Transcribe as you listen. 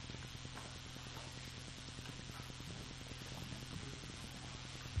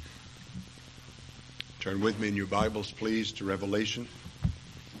Turn with me in your Bibles, please, to Revelation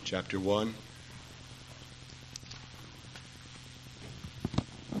chapter 1.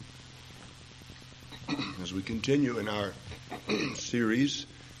 As we continue in our series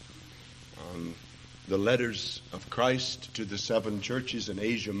on the letters of Christ to the 7 churches in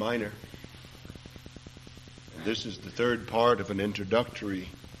Asia Minor, and this is the third part of an introductory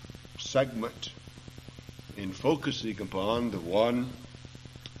segment in focusing upon the one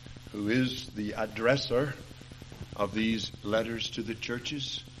who is the addresser of these letters to the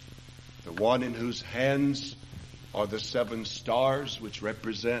churches, the one in whose hands are the 7 stars which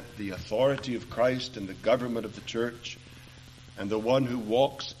represent the authority of Christ and the government of the church, and the one who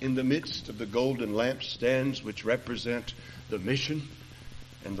walks in the midst of the golden lampstands which represent the mission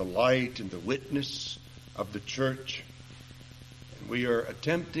and the light and the witness of the church. And we are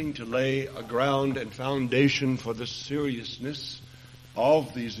attempting to lay a ground and foundation for the seriousness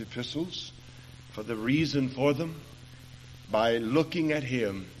of these epistles, for the reason for them, by looking at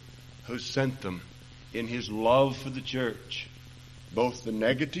him who sent them in his love for the church, both the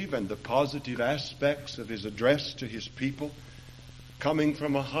negative and the positive aspects of his address to his people, coming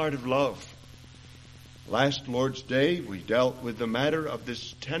from a heart of love. Last Lord's Day, we dealt with the matter of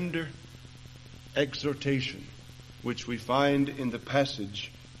this tender exhortation, which we find in the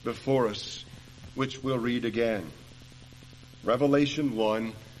passage before us, which we'll read again. Revelation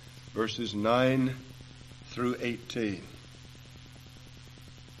 1, verses 9 through 18.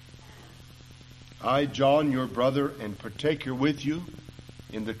 I, John, your brother and partaker with you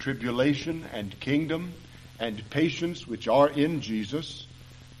in the tribulation and kingdom and patience which are in Jesus,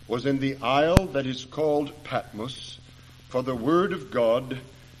 was in the isle that is called Patmos for the word of God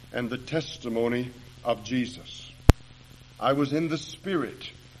and the testimony of Jesus. I was in the Spirit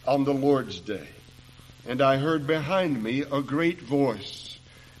on the Lord's day, and I heard behind me a great voice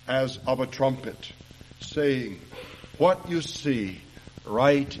as of a trumpet, saying, What you see,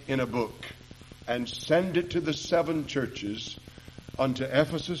 write in a book, and send it to the 7 churches, unto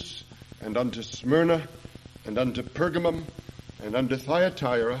Ephesus, and unto Smyrna, and unto Pergamum, and unto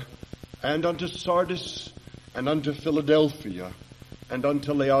Thyatira, and unto Sardis, and unto Philadelphia, and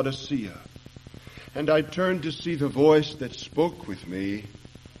unto Laodicea. And I turned to see the voice that spoke with me,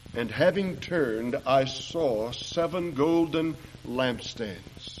 and having turned, I saw 7 golden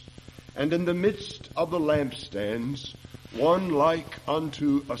lampstands. And in the midst of the lampstands, one like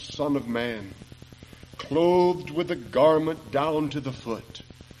unto a son of man, clothed with a garment down to the foot,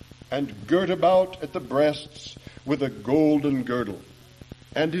 and girt about at the breasts with a golden girdle.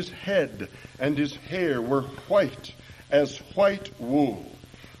 And his head and his hair were white as white wool,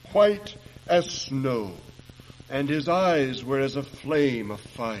 white as snow. And his eyes were as a flame of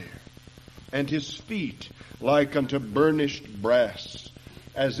fire, and his feet like unto burnished brass,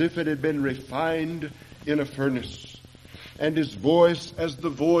 as if it had been refined in a furnace. And his voice as the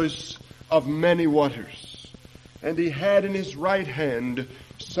voice of many waters. And he had in his right hand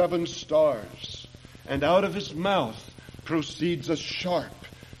 7 stars, and out of his mouth proceeds a sharp,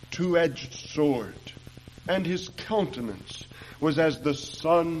 2-edged sword. And his countenance was as the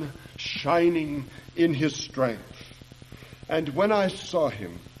sun shining in his strength. And when I saw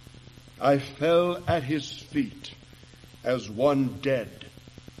him, I fell at his feet as one dead.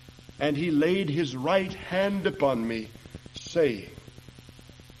 And he laid his right hand upon me, saying,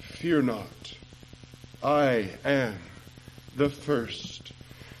 Fear not, I am the first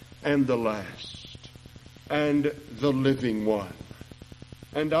and the last, and the living one.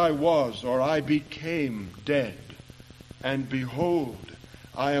 And I was, or I became dead, and behold,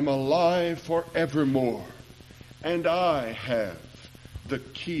 I am alive forevermore, and I have the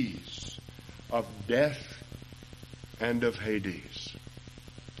keys of death and of Hades.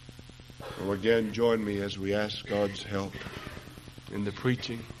 So again, join me as we ask God's help in the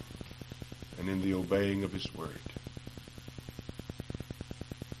preaching and in the obeying of his word.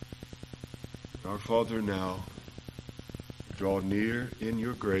 Our Father, now draw near in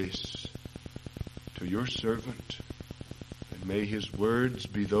your grace to your servant, and may his words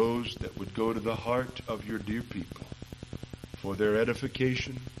be those that would go to the heart of your dear people for their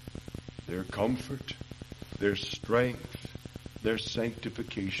edification, their comfort, their strength, their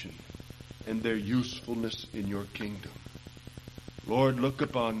sanctification, and their usefulness in your kingdom. Lord, look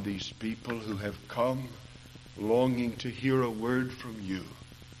upon these people who have come longing to hear a word from you,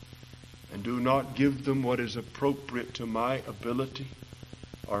 and do not give them what is appropriate to my ability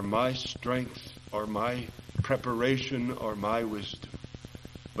or my strength or my preparation or my wisdom,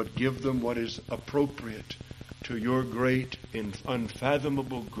 but give them what is appropriate to your great and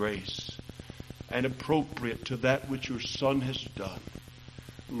unfathomable grace, and appropriate to that which your Son has done.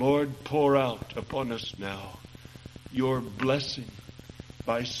 Lord, pour out upon us now your blessing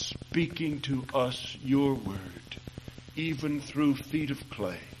by speaking to us your word, even through feet of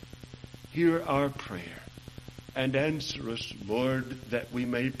clay. Hear our prayer and answer us, Lord, that we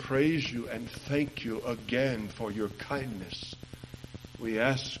may praise you and thank you again for your kindness. We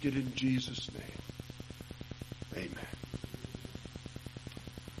ask it in Jesus' name. Amen.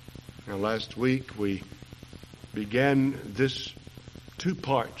 Now, last week we began this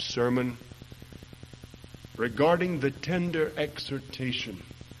two-part sermon regarding the tender exhortation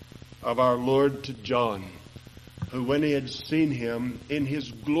of our Lord to John, who, when he had seen him in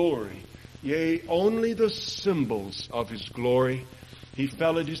his glory, yea, only the symbols of his glory, he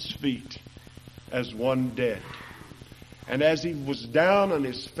fell at his feet as one dead. And as he was down on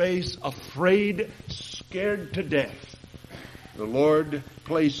his face, afraid, scared to death, the Lord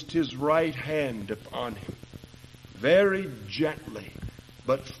placed his right hand upon him, very gently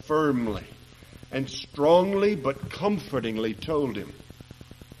but firmly, and strongly but comfortingly told him,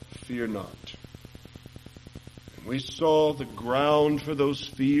 fear not. And we saw the ground for those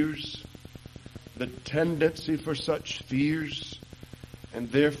fears, the tendency for such fears,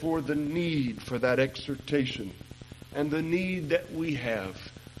 and therefore the need for that exhortation, and the need that we have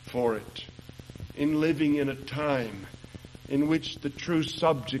for it in living in a time in which the true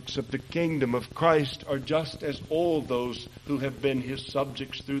subjects of the kingdom of Christ are just as all those who have been his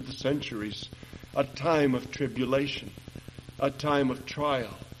subjects through the centuries. A time of tribulation, a time of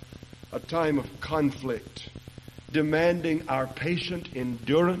trial, a time of conflict, demanding our patient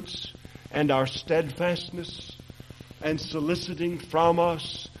endurance and our steadfastness, and soliciting from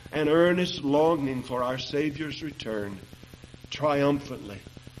us an earnest longing for our Savior's return, triumphantly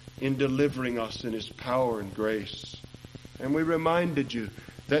in delivering us in his power and grace. And we reminded you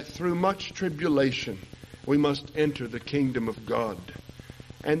that through much tribulation we must enter the kingdom of God,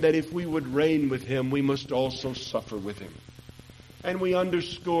 and that if we would reign with him, we must also suffer with him. And we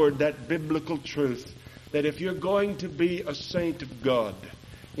underscored that biblical truth that if you're going to be a saint of God,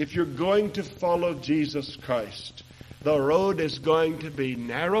 if you're going to follow Jesus Christ, the road is going to be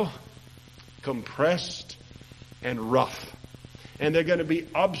narrow, compressed, and rough. And there are going to be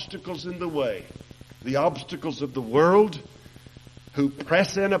obstacles in the way. The obstacles of the world, who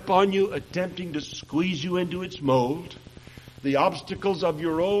press in upon you, attempting to squeeze you into its mold. The obstacles of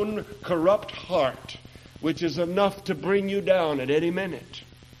your own corrupt heart, which is enough to bring you down at any minute.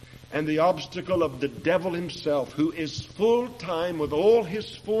 And the obstacle of the devil himself, who is full time with all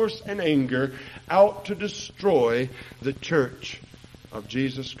his force and anger out to destroy the church of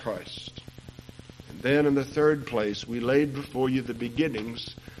Jesus Christ. And then in the third place, we laid before you the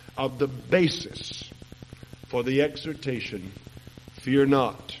beginnings of the basis for the exhortation, fear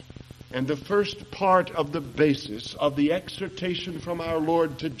not. And the first part of the basis of the exhortation from our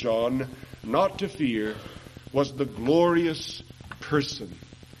Lord to John, not to fear, was the glorious person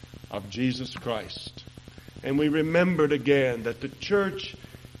of Jesus Christ. And we remembered again that the church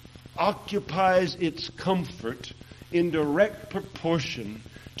occupies its comfort in direct proportion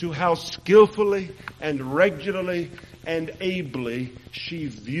to how skillfully and regularly and ably she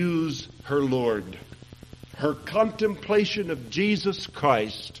views her Lord. Her contemplation of Jesus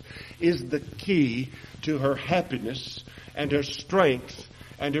Christ is the key to her happiness and her strength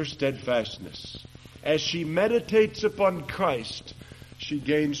and her steadfastness. As she meditates upon Christ, she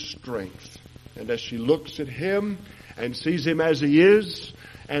gains strength. And as she looks at him and sees him as he is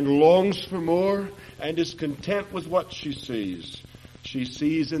and longs for more and is content with what she sees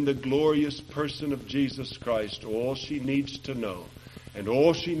in the glorious person of Jesus Christ all she needs to know and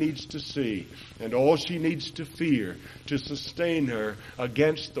all she needs to see and all she needs to fear to sustain her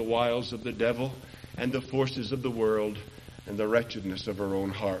against the wiles of the devil and the forces of the world and the wretchedness of her own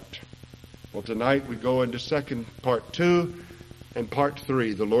heart. Well, tonight we go into part 2 and part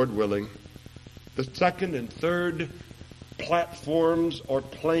 3, the Lord willing. The second and third platforms or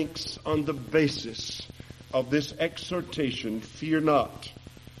planks on the basis of this exhortation, fear not.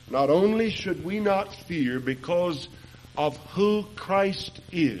 Not only should we not fear because of who Christ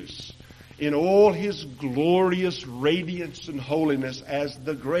is in all his glorious radiance and holiness as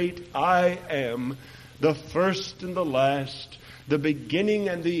the great I am, the first and the last, the beginning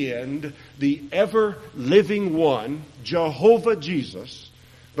and the end, the ever-living one, Jehovah Jesus.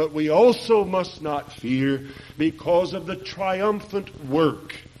 But we also must not fear because of the triumphant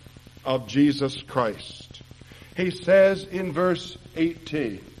work of Jesus Christ. He says in verse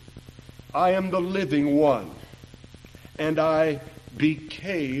 18, I am the living one, and I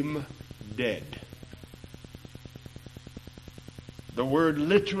became dead. The word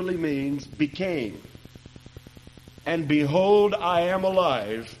literally means became. and behold, I am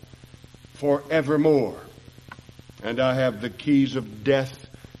alive forevermore. And I have the keys of death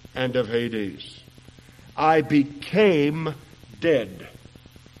and of Hades. I became dead,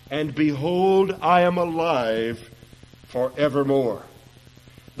 and behold, I am alive forevermore.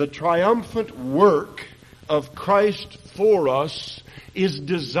 The triumphant work of Christ for us is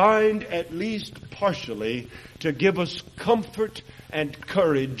designed, at least partially, to give us comfort and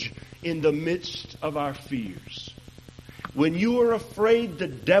courage in the midst of our fears. When you are afraid the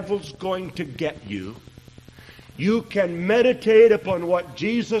devil's going to get you, you can meditate upon what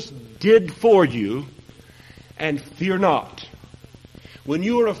Jesus did for you and fear not. When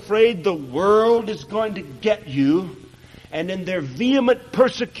you are afraid the world is going to get you, and in their vehement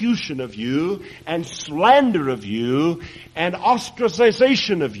persecution of you and slander of you and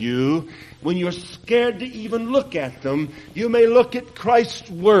ostracization of you, when you're scared to even look at them, you may look at Christ's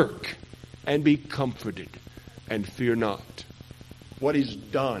work and be comforted and fear not what He's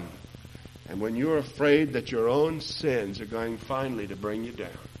done. And when you're afraid that your own sins are going finally to bring you down,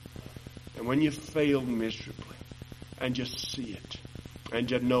 and when you fail miserably, and you see it, and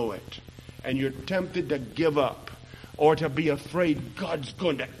you know it, and you're tempted to give up, or to be afraid God's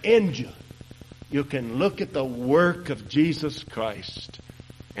going to end you, you can look at the work of Jesus Christ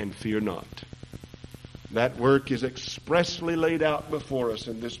and fear not. That work is expressly laid out before us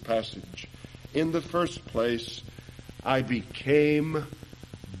in this passage. In the first place, I became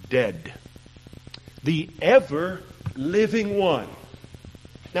dead. The ever-living one.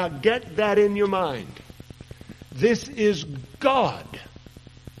 Now get that in your mind. This is God.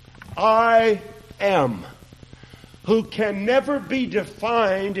 I am. Who can never be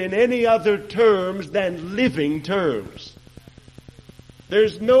defined in any other terms than living terms.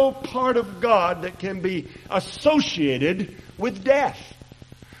 There's no part of God that can be associated with death.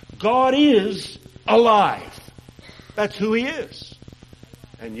 God is alive. That's who He is.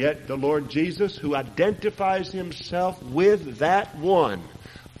 And yet the Lord Jesus, who identifies Himself with that one,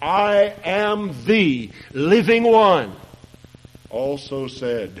 I am the living one, also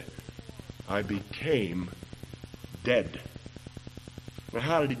said, I became dead. Now,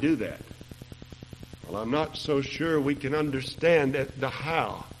 how did He do that? Well, I'm not so sure we can understand the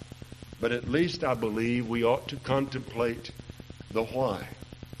how, but at least I believe we ought to contemplate the why.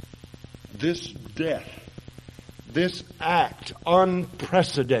 This death, this act,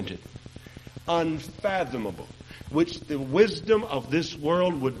 unprecedented, unfathomable, which the wisdom of this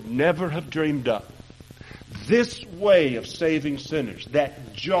world would never have dreamed up. This way of saving sinners,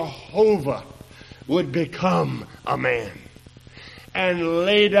 that Jehovah would become a man and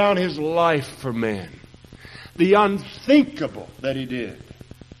lay down His life for man. The unthinkable that He did.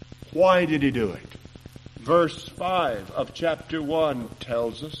 Why did He do it? Verse 5 of chapter 1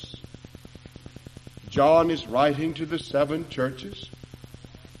 tells us. John is writing to the 7 churches,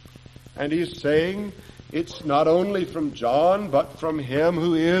 and he's saying it's not only from John, but from Him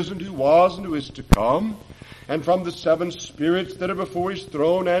who is and who was and who is to come, and from the 7 spirits that are before His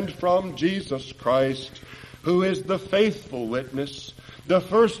throne, and from Jesus Christ, who is the faithful witness, the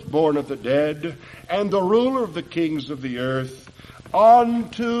firstborn of the dead, and the ruler of the kings of the earth,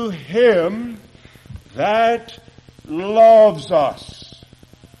 unto Him that loves us,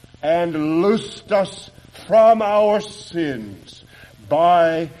 and loosed us from our sins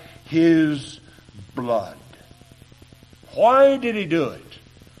by His blood. Why did He do it?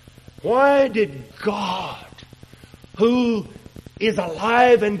 Why did God, who is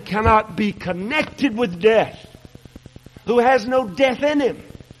alive and cannot be connected with death, who has no death in Him,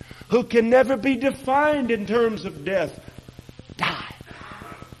 who can never be defined in terms of death, die?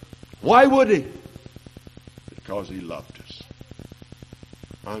 Why would He? Because He loved us.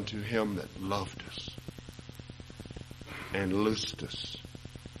 Unto Him that loved us and loosed us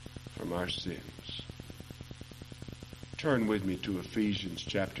from our sins. Turn with me to Ephesians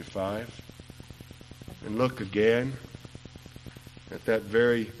chapter 5 and look again at that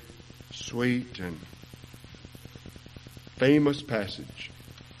very sweet and famous passage,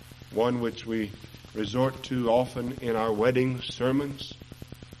 one which we resort to often in our wedding sermons,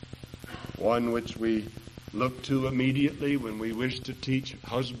 one which we look to immediately when we wish to teach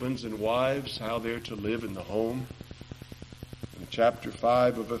husbands and wives how they're to live in the home. In chapter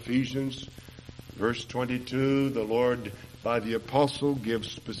 5 of Ephesians, verse 22, the Lord, by the apostle, gives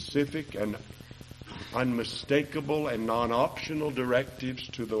specific and unmistakable and non-optional directives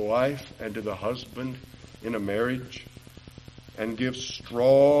to the wife and to the husband in a marriage, and gives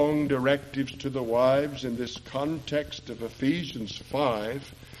strong directives to the wives in this context of Ephesians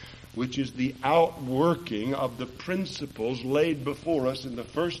 5, which is the outworking of the principles laid before us in the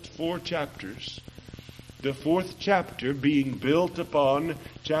first 4 chapters The fourth chapter being built upon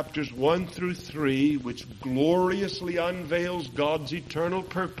chapters 1 through 3, which gloriously unveils God's eternal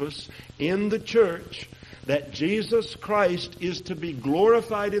purpose in the church, that Jesus Christ is to be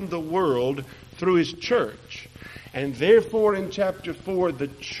glorified in the world through His church. And therefore in chapter 4, the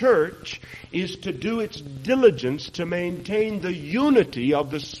church is to do its diligence to maintain the unity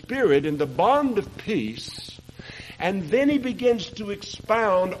of the Spirit in the bond of peace. And then he begins to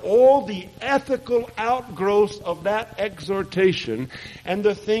expound all the ethical outgrowths of that exhortation and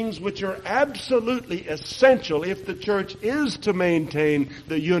the things which are absolutely essential if the church is to maintain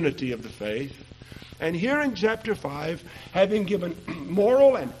the unity of the faith. And here in chapter 5, having given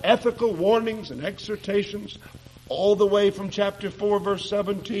moral and ethical warnings and exhortations all the way from chapter 4, verse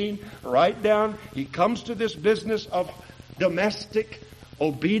 17, right down, he comes to this business of domestic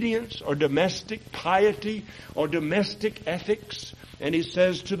obedience or domestic piety or domestic ethics. And he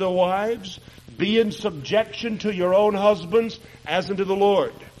says to the wives, be in subjection to your own husbands as unto the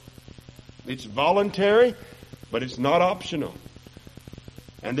Lord. It's voluntary, but it's not optional.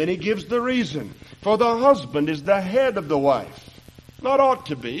 And then he gives the reason. For the husband is the head of the wife. Not ought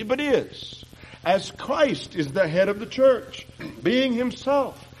to be, but is. As Christ is the head of the church, being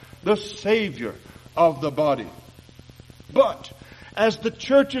himself the Savior of the body. But as the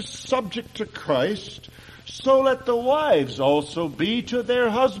church is subject to Christ, so let the wives also be to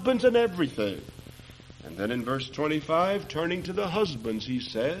their husbands in everything. And then in verse 25, turning to the husbands, he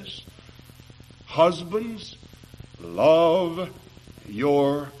says, husbands, love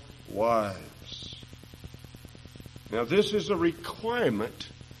your wives. Now this is a requirement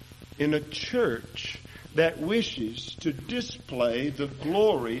in a church that wishes to display the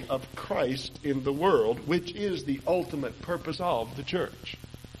glory of Christ in the world, which is the ultimate purpose of the church.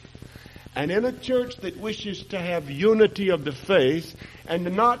 And in a church that wishes to have unity of the faith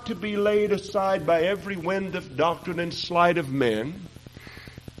and not to be laid aside by every wind of doctrine and sleight of men,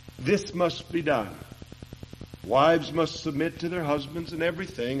 this must be done. Wives must submit to their husbands in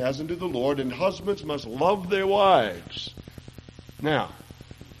everything as unto the Lord, and husbands must love their wives. Now,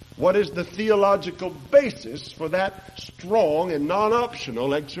 what is the theological basis for that strong and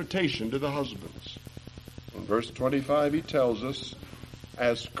non-optional exhortation to the husbands? In verse 25 he tells us,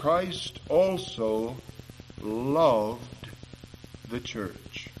 as Christ also loved the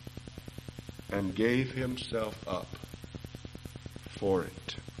church and gave himself up for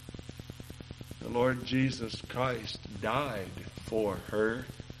it. The Lord Jesus Christ died for her,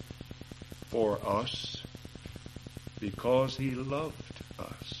 for us, because he loved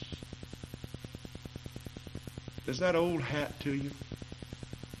us. Does that old hat to you?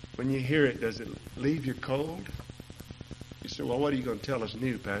 When you hear it, does it leave you cold? You say, well, what are you going to tell us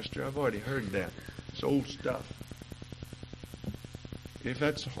new, Pastor? I've already heard that. It's old stuff. If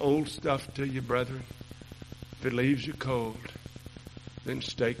that's old stuff to you, brethren, if it leaves you cold, then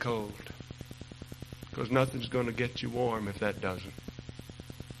stay cold. Because nothing's going to get you warm if that doesn't.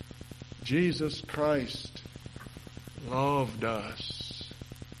 Jesus Christ loved us.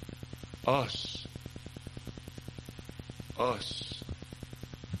 Us.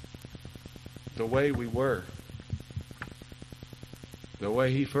 The way we were. The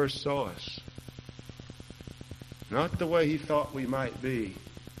way he first saw us. Not the way he thought we might be,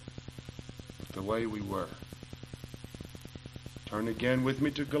 but the way we were. Turn again with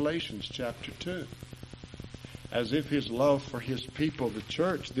me to Galatians chapter 2. As if his love for his people, the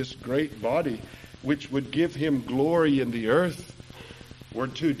church, this great body, which would give him glory in the earth, were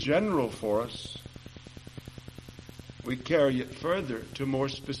too general for us. We carry it further to more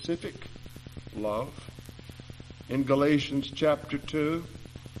specific love. In Galatians chapter 2,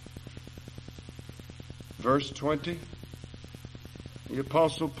 verse 20, the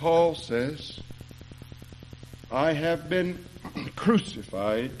Apostle Paul says, I have been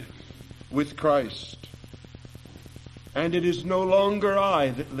crucified with Christ, and it is no longer I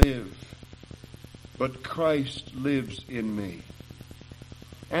that live, but Christ lives in me.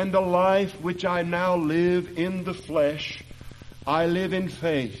 And the life which I now live in the flesh, I live in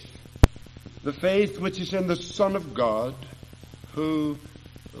faith. The faith which is in the Son of God, who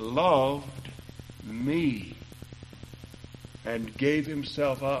loved me and gave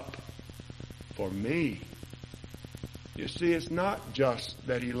himself up for me. You see, it's not just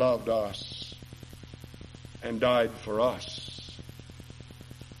that he loved us and died for us.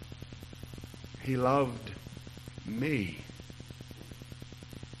 He loved me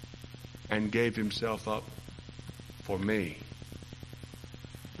and gave himself up for me.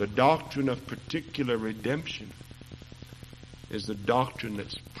 The doctrine of particular redemption is the doctrine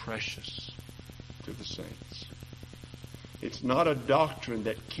that's precious to the saints. It's not a doctrine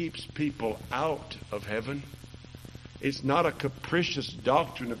that keeps people out of heaven. It's not a capricious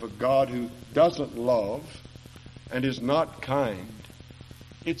doctrine of a God who doesn't love and is not kind.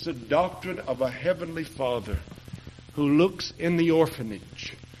 It's a doctrine of a heavenly Father who looks in the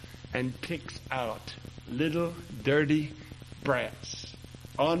orphanage and picks out little dirty brats,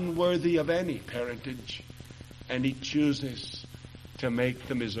 unworthy of any parentage, and he chooses to make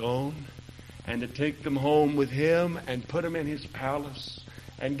them his own and to take them home with him and put them in his palace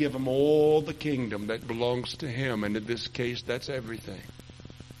and give them all the kingdom that belongs to him. And in this case, that's everything.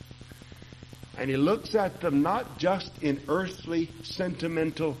 And he looks at them not just in earthly,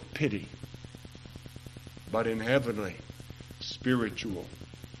 sentimental pity, but in heavenly, spiritual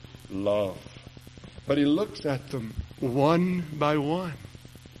love. But he looks at them one by one.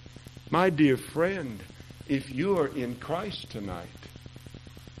 My dear friend, if you are in Christ tonight,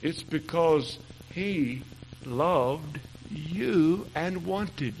 it's because he loved you and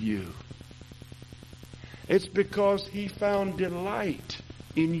wanted you. It's because he found delight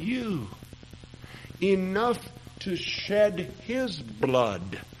in you, enough to shed his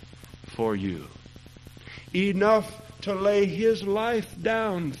blood for you, enough to lay his life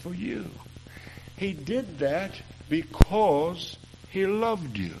down for you. He did that because he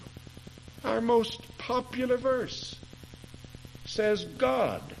loved you. Our most popular verse says,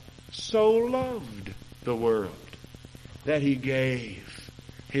 God so loved the world that he gave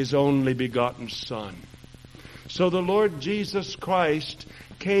his only begotten Son. So the Lord Jesus Christ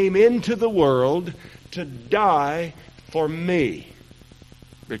came into the world to die for me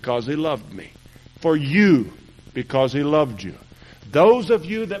because he loved me, for you because he loved you. Those of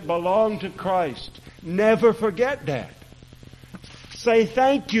you that belong to Christ, never forget that. Say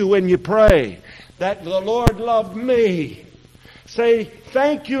thank you when you pray that the Lord loved me. Say,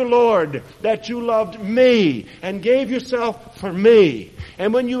 thank you, Lord, that you loved me and gave yourself for me.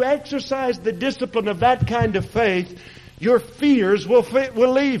 And when you exercise the discipline of that kind of faith, your fears will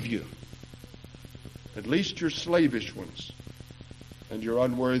leave you. At least your slavish ones and your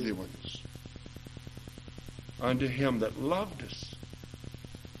unworthy ones. Unto him that loved us.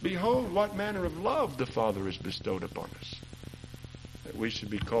 Behold, what manner of love the Father has bestowed upon us, that we should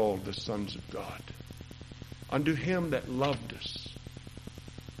be called the sons of God. Unto him that loved us.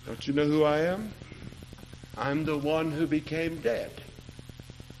 Don't you know who I am? I'm the one who became dead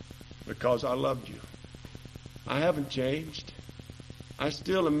because I loved you. I haven't changed. I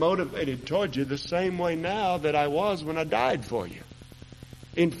still am motivated toward you the same way now that I was when I died for you.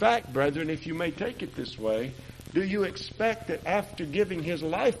 In fact, brethren, if you may take it this way, do you expect that after giving his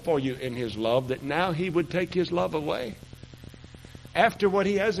life for you in his love, that now he would take his love away? After what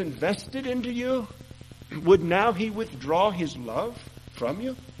he has invested into you, would now he withdraw his love from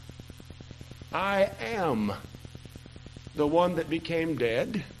you? I am the one that became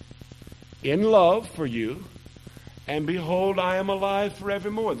dead in love for you, and behold, I am alive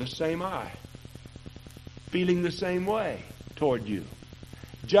forevermore, the same I, feeling the same way toward you,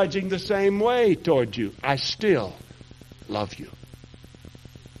 judging the same way toward you. I still love you.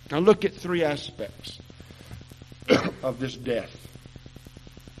 Now look at three aspects of this death.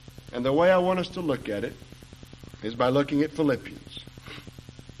 And the way I want us to look at it is by looking at Philippians,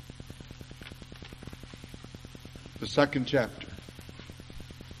 the 2nd chapter.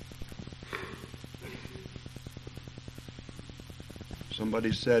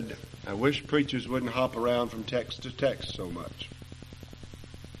 Somebody said, I wish preachers wouldn't hop around from text to text so much.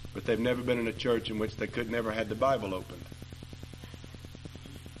 But they've never been in a church in which they could never had the Bible opened.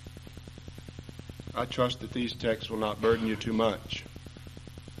 I trust that these texts will not burden you too much.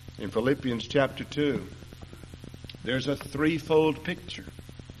 In Philippians chapter 2, there's a threefold picture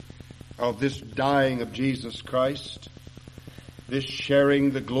of this dying of Jesus Christ, this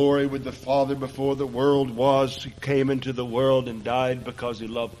sharing the glory with the Father before the world was. He came into the world and died because he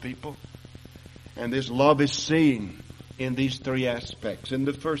loved people. And this love is seen in these three aspects. In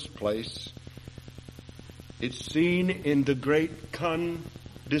the first place, it's seen in the great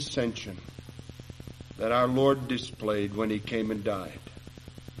condescension that our Lord displayed when he came and died.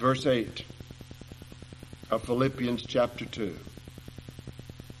 Verse 8 of Philippians chapter 2.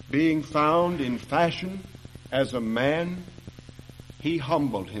 Being found in fashion as a man, he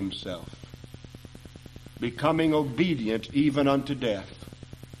humbled himself, becoming obedient even unto death,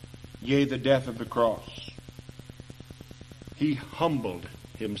 yea, the death of the cross. He humbled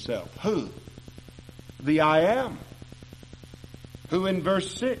himself. Who? The I Am, who in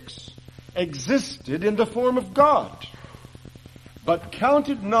verse 6 existed in the form of God, but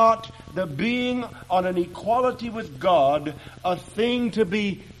counted not the being on an equality with God a thing to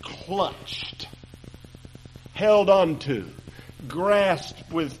be clutched, held on to,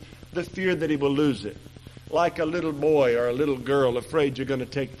 grasped with the fear that he will lose it. Like a little boy or a little girl afraid you're going to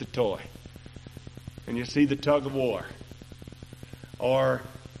take the toy. And you see the tug of war. Or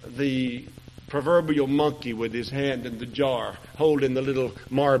the proverbial monkey with his hand in the jar, holding the little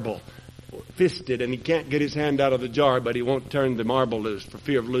marble, fisted, and he can't get his hand out of the jar, but he won't turn the marble loose for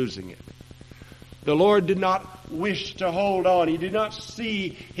fear of losing it. The Lord did not wish to hold on. He did not see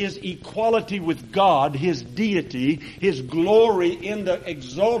his equality with God, his deity, his glory in the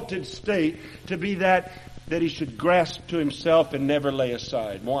exalted state to be that he should grasp to himself and never lay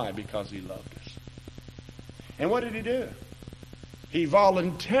aside. Why? Because he loved us. And what did he do? He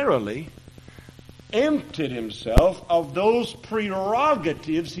voluntarily emptied himself of those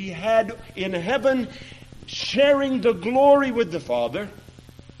prerogatives he had in heaven, sharing the glory with the Father,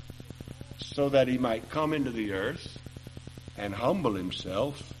 so that he might come into the earth and humble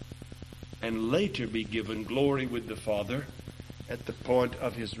himself and later be given glory with the Father at the point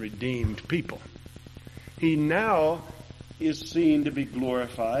of his redeemed people. He now is seen to be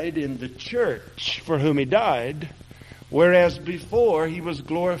glorified in the church for whom he died, whereas before he was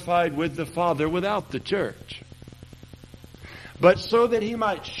glorified with the Father without the church. But so that he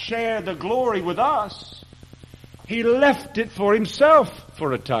might share the glory with us, he left it for himself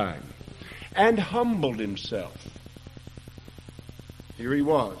for a time and humbled himself. Here he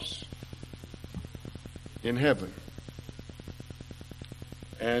was in heaven,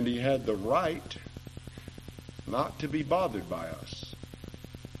 and he had the right not to be bothered by us.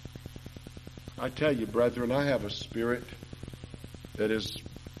 I tell you, brethren, I have a spirit that is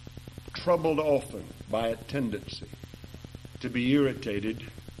troubled often by a tendency to be irritated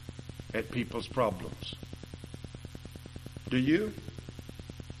at people's problems. Do you?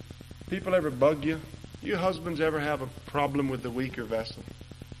 People ever bug you? You husbands ever have a problem with the weaker vessel?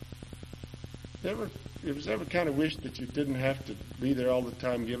 You ever kind of wish that you didn't have to be there all the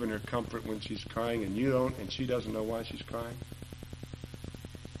time giving her comfort when she's crying and you don't, and she doesn't know why she's crying?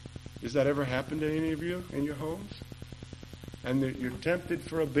 Does that ever happen to any of you in your homes? And you're tempted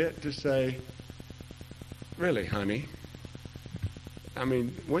for a bit to say, really, honey, I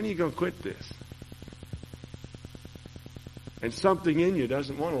mean, when are you going to quit this? And something in you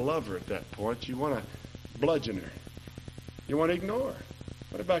doesn't want to love her at that point. You want to bludgeon her. You want to ignore her.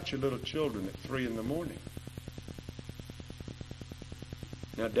 What about your little children at 3 a.m?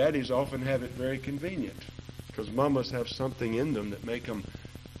 Now, daddies often have it very convenient because mamas have something in them that make them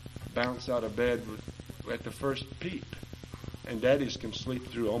bounce out of bed at the first peep. And daddies can sleep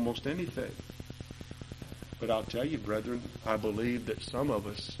through almost anything. But I'll tell you, brethren, I believe that some of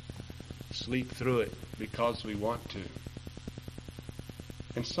us sleep through it because we want to.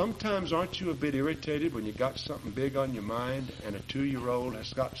 And sometimes aren't you a bit irritated when you got something big on your mind and a 2-year-old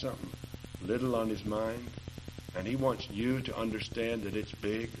has got something little on his mind and he wants you to understand that it's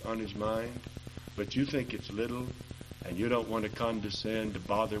big on his mind, but you think it's little and you don't want to condescend to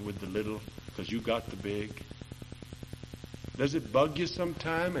bother with the little because you got the big? Does it bug you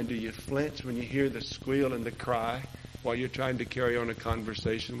sometime, and do you flinch when you hear the squeal and the cry while you're trying to carry on a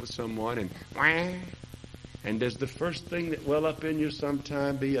conversation with someone and wah? And does the first thing that well up in you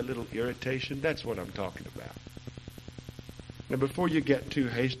sometime be a little irritation? That's what I'm talking about. Now, before you get too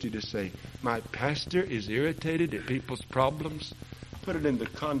hasty to say, my pastor is irritated at people's problems, put it in the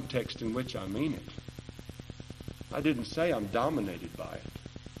context in which I mean it. I didn't say I'm dominated by it.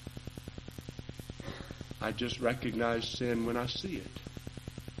 I just recognize sin when I see it.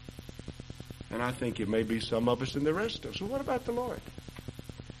 And I think it may be some of us and the rest of us. Well, what about the Lord?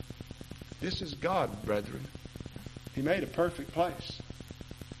 This is God, brethren. He made a perfect place.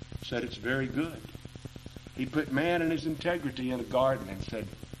 Said it's very good. He put man and his integrity in a garden and said,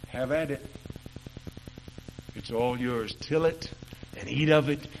 have at it. It's all yours. Till it and eat of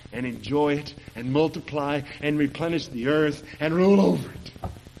it and enjoy it and multiply and replenish the earth and rule over it.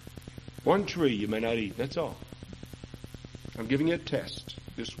 One tree you may not eat. That's all. I'm giving you a test.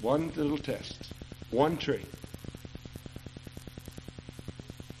 Just one little test. One tree.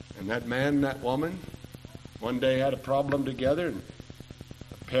 And that man and that woman one day had a problem together, and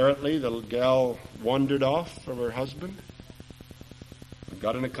apparently the gal wandered off from her husband and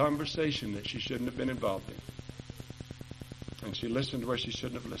got in a conversation that she shouldn't have been involved in. And she listened where she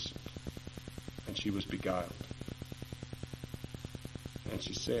shouldn't have listened. And she was beguiled. And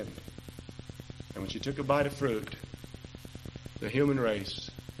she sinned. And when she took a bite of fruit, the human race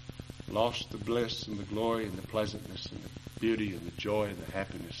lost the bliss and the glory and the pleasantness and the beauty and the joy and the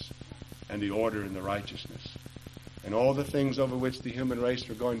happiness and the order and the righteousness. And all the things over which the human race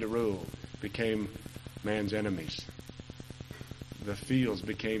were going to rule became man's enemies. The fields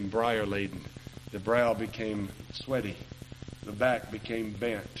became briar-laden. The brow became sweaty. The back became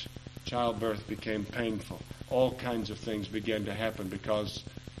bent. Childbirth became painful. All kinds of things began to happen because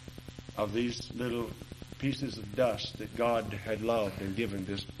of these little pieces of dust that God had loved and given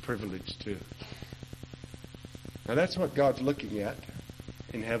this privilege to. Now that's what God's looking at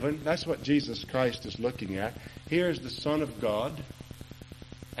in heaven. That's what Jesus Christ is looking at. Here's the Son of God,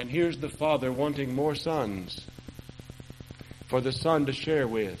 and here's the Father wanting more sons for the Son to share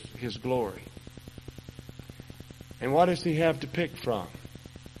with His glory. And what does He have to pick from?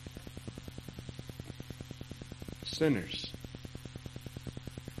 Sinners.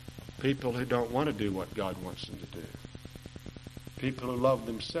 People who don't want to do what God wants them to do. People who love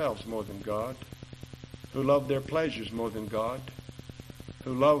themselves more than God. Who love their pleasures more than God.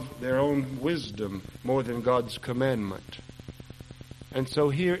 Who love their own wisdom more than God's commandment. And so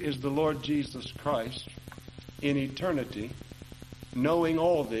here is the Lord Jesus Christ in eternity, knowing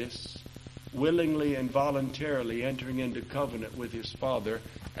all this, willingly and voluntarily entering into covenant with His Father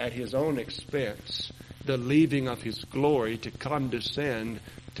at His own expense, the leaving of His glory to condescend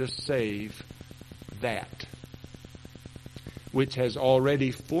to save that which has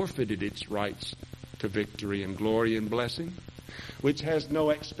already forfeited its rights to victory and glory and blessing, which has no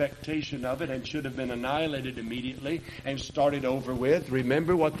expectation of it and should have been annihilated immediately and started over with.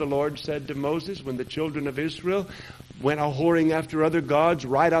 Remember what the Lord said to Moses when the children of Israel went a-whoring after other gods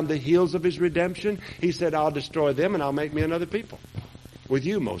right on the heels of His redemption? He said, I'll destroy them and I'll make me another people with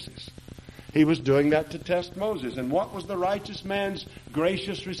you, Moses. He was doing that to test Moses. And what was the righteous man's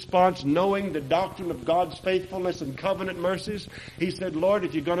gracious response, knowing the doctrine of God's faithfulness and covenant mercies? He said, Lord,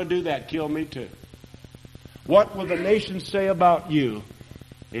 if you're going to do that, kill me too. What will the nations say about you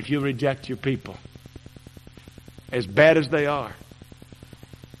if you reject your people? As bad as they are.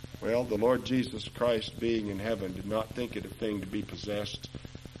 Well, the Lord Jesus Christ, being in heaven, did not think it a thing to be possessed,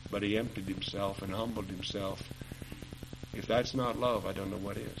 but He emptied Himself and humbled Himself. If that's not love, I don't know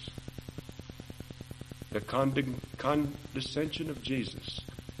what is. The condescension of Jesus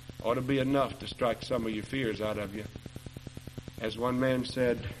ought to be enough to strike some of your fears out of you. As one man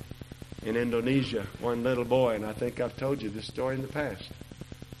said in Indonesia, one little boy, and I think I've told you this story in the past.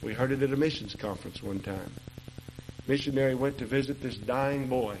 We heard it at a missions conference one time. Missionary went to visit this dying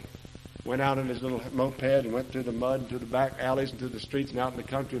boy. Went out on his little moped and went through the mud, through the back alleys and through the streets and out in the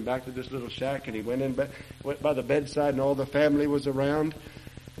country and back to this little shack. And he went by the bedside and all the family was around.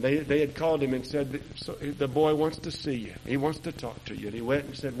 They had called him and said, so the boy wants to see you. He wants to talk to you. And he went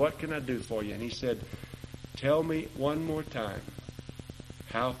and said, what can I do for you? And he said, tell me one more time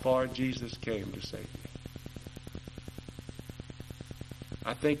how far Jesus came to save you.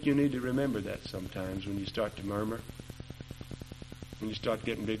 I think you need to remember that sometimes when you start to murmur. When you start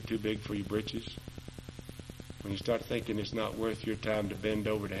getting too big for your britches. When you start thinking it's not worth your time to bend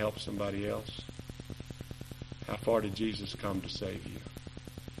over to help somebody else. How far did Jesus come to save you?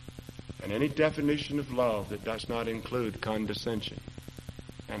 And any definition of love that does not include condescension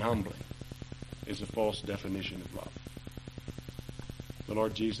and humbling is a false definition of love. The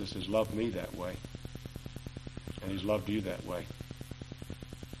Lord Jesus has loved me that way. And He's loved you that way.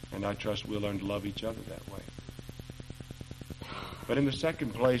 And I trust we'll learn to love each other that way. But in the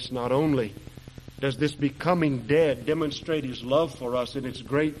second place, not only does this becoming dead demonstrate His love for us in its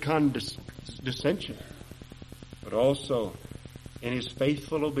great condescension, but also in His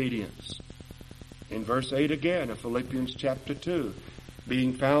faithful obedience. In verse 8 again of Philippians chapter 2,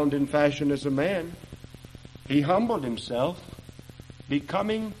 being found in fashion as a man, He humbled Himself,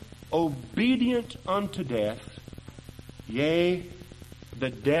 becoming obedient unto death, yea, the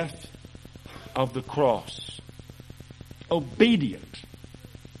death of the cross. Obedient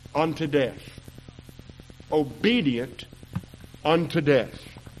unto death. Obedient unto death.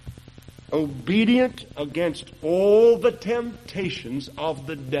 Obedient against all the temptations of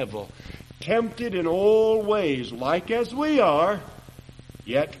the devil. Tempted in all ways, like as we are,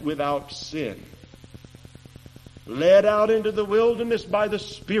 yet without sin. Led out into the wilderness by the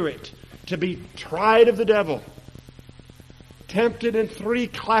Spirit to be tried of the devil. Tempted in 3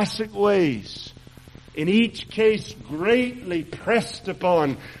 classic ways. In each case, greatly pressed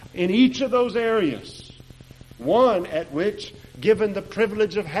upon in each of those areas. One at which, given the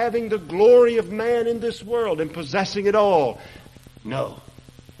privilege of having the glory of man in this world and possessing it all, no,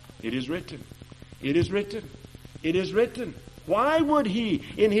 it is written. It is written. It is written. Why would He,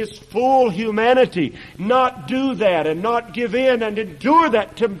 in His full humanity, not do that and not give in and endure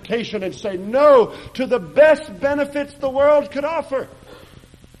that temptation and say no to the best benefits the world could offer?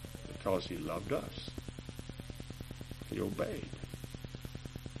 Because He loved us. He obeyed.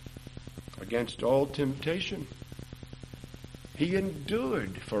 Against all temptation, He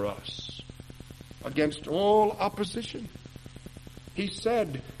endured for us. against all opposition. He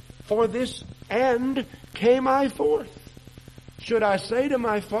said, "For this end came I forth. Should I say to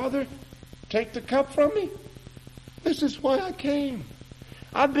my Father, take the cup from me? This is why I came.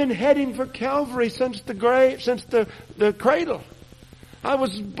 I've been heading for Calvary since the cradle. I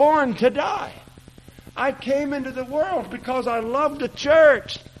was born to die. I came into the world because I loved the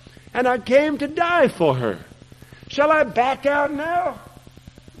church, and I came to die for her. Shall I back out now?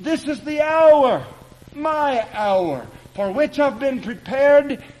 This is the hour, my hour, for which I've been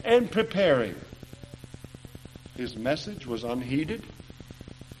prepared and preparing." His message was unheeded.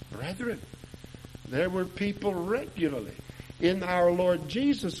 Brethren, there were people regularly in our Lord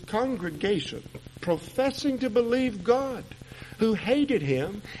Jesus' congregation professing to believe God, who hated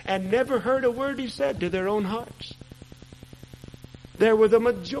him and never heard a word he said to their own hearts. There were the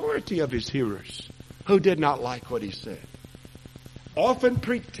majority of his hearers who did not like what he said, often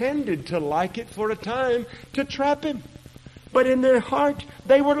pretended to like it for a time to trap him. But in their heart,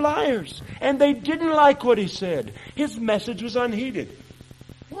 they were liars, and they didn't like what he said. His message was unheeded.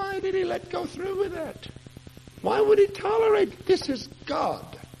 Why did he let go through with that? Why would he tolerate? This is God.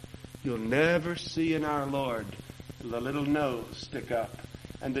 You'll never see in our Lord the little nose stick up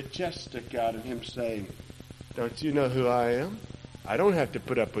and the chest stick out and him saying, "Don't you know who I am? I don't have to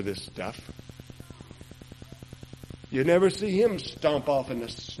put up with this stuff." You never see him stomp off in a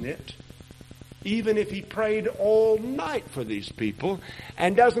snit. Even if he prayed all night for these people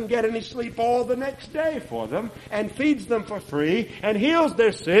and doesn't get any sleep all the next day for them and feeds them for free and heals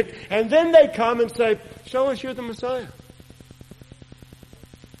their sick, and then they come and say, "Show us you're the Messiah.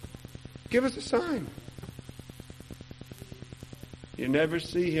 Give us a sign." You never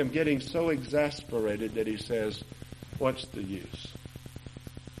see him getting so exasperated that he says, "What's the use?"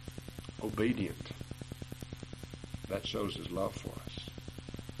 Obedient. That shows his love for us.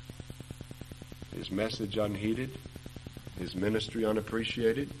 His message unheeded, his ministry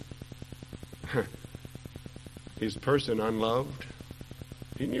unappreciated, his person unloved.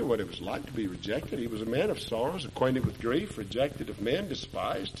 He knew what it was like to be rejected. He was a man of sorrows, acquainted with grief, rejected of men,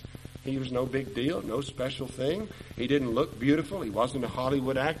 despised. He was no big deal, no special thing. He didn't look beautiful. He wasn't a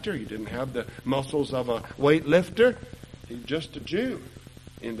Hollywood actor. He didn't have the muscles of a weightlifter. He was just a Jew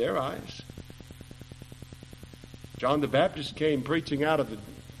in their eyes. John the Baptist came preaching out of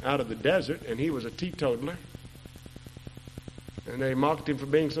the desert, and he was a teetotaler. And they mocked him for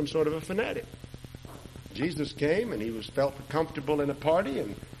being some sort of a fanatic. Jesus came, and he felt comfortable in a party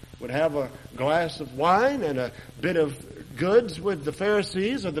and would have a glass of wine and a bit of goods with the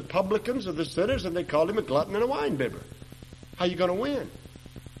Pharisees or the publicans or the sinners, and they called him a glutton and a winebibber. How are you going to win?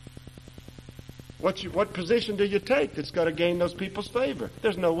 What position do you take that's going to gain those people's favor?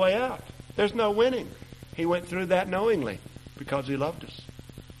 There's no way out. There's no winning. He went through that knowingly because he loved us.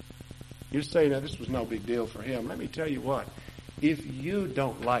 You say, now, this was no big deal for him. Let me tell you what. If you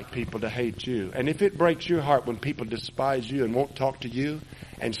don't like people to hate you, and if it breaks your heart when people despise you and won't talk to you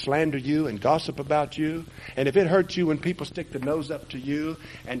and slander you and gossip about you, and if it hurts you when people stick their nose up to you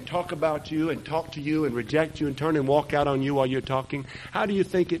and talk about you and talk to you and reject you and turn and walk out on you while you're talking, how do you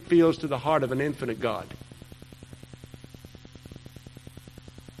think it feels to the heart of an infinite God?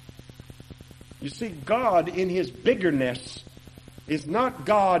 You see, God in his biggerness is not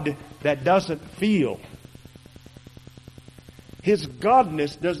God that doesn't feel. His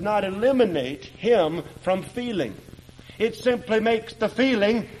godness does not eliminate him from feeling. It simply makes the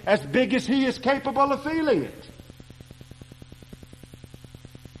feeling as big as he is capable of feeling it.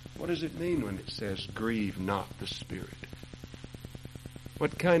 What does it mean when it says, grieve not the Spirit?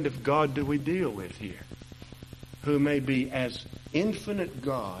 What kind of God do we deal with here? Who may be as infinite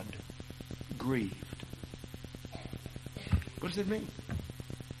God grieved. What does it mean?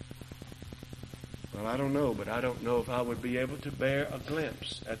 Well, I don't know, but I don't know if I would be able to bear a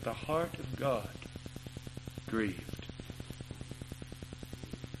glimpse at the heart of God grieved.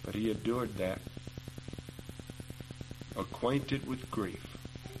 But he endured that, acquainted with grief,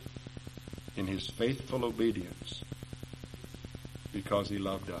 in his faithful obedience, because he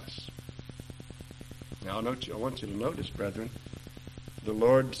loved us. Now, I want you to notice, brethren, the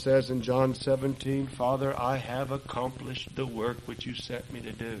Lord says in John 17, Father, I have accomplished the work which you sent me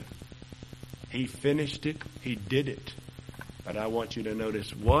to do. He finished it. He did it. But I want you to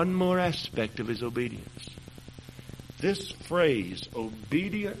notice one more aspect of his obedience. This phrase,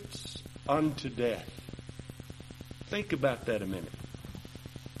 obedience unto death. Think about that a minute.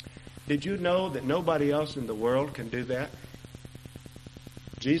 Did you know that nobody else in the world can do that?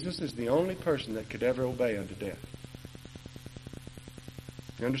 Jesus is the only person that could ever obey unto death.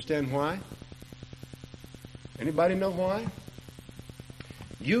 You understand why? Anybody know why?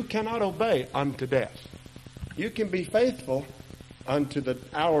 You cannot obey unto death. You can be faithful unto the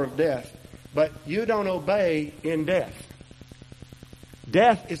hour of death, but you don't obey in death.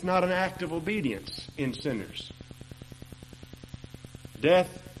 Death is not an act of obedience in sinners.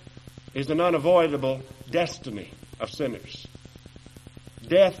 Death is an unavoidable destiny of sinners.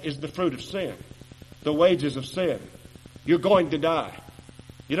 Death is the fruit of sin, the wages of sin. You're going to die.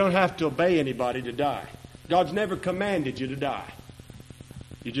 You don't have to obey anybody to die. God's never commanded you to die.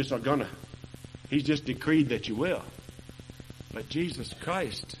 You just are gonna. He's just decreed that you will. But Jesus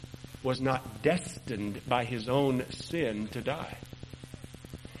Christ was not destined by his own sin to die.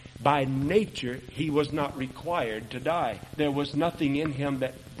 By nature, he was not required to die. There was nothing in him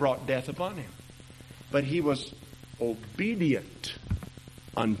that brought death upon him. But he was obedient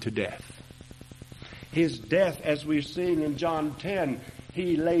unto death. His death, as we're seeing in John 10,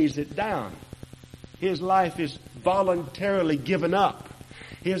 he lays it down. His life is voluntarily given up.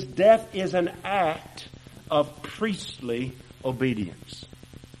 His death is an act of priestly obedience.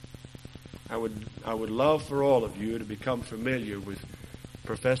 I would love for all of you to become familiar with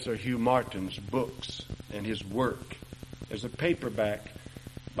Professor Hugh Martin's books and his work. There's a paperback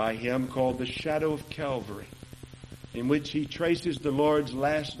by him called The Shadow of Calvary, in which he traces the Lord's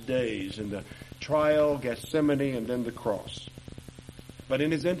last days in the trial, Gethsemane, and then the cross. But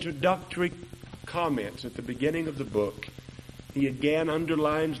in his introductory comments at the beginning of the book, he again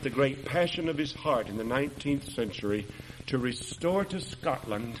underlines the great passion of his heart in the 19th century to restore to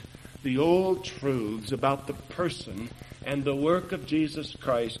Scotland the old truths about the person and the work of Jesus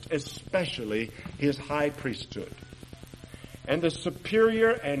Christ, especially his high priesthood. And the superior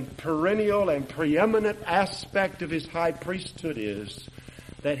and perennial and preeminent aspect of his high priesthood is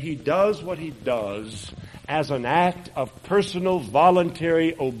that he does what he does as an act of personal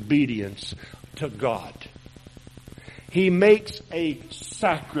voluntary obedience to God. He makes a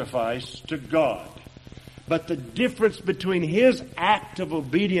sacrifice to God. But the difference between his act of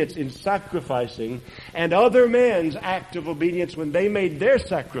obedience in sacrificing and other men's act of obedience when they made their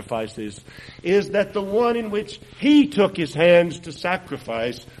sacrifices is that the one in which he took his hands to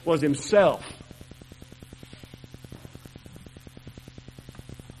sacrifice was himself.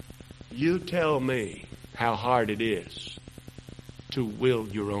 You tell me how hard it is to will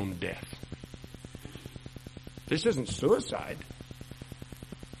your own death. This isn't suicide.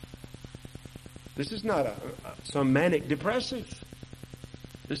 This is not some manic depressive.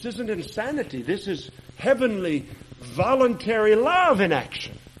 This isn't insanity. This is heavenly voluntary love in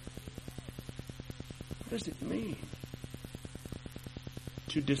action. What does it mean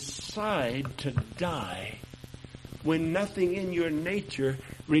to decide to die when nothing in your nature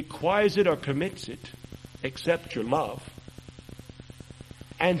requires it or permits it except your love?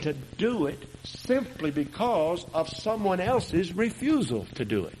 And to do it simply because of someone else's refusal to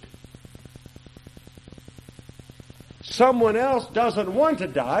do it. Someone else doesn't want to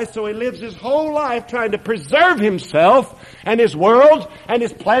die, so he lives his whole life trying to preserve himself and his world and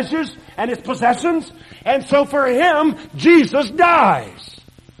his pleasures and his possessions. And so for him, Jesus dies.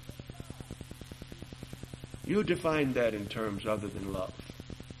 You define that in terms other than love.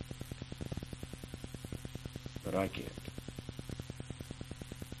 But I can't.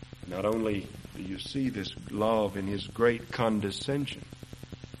 Not only do you see this love in his great condescension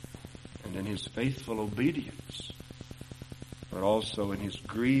and in his faithful obedience, but also in his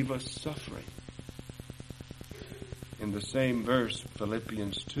grievous suffering. In the same verse,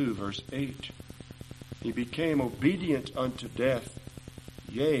 Philippians 2, verse 8, he became obedient unto death,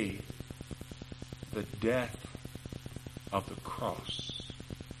 yea, the death of the cross.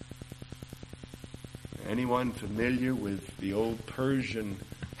 Anyone familiar with the old Persian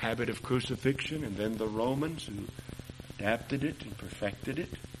habit of crucifixion and then the Romans who adapted it and perfected it?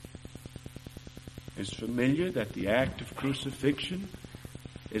 Is familiar that the act of crucifixion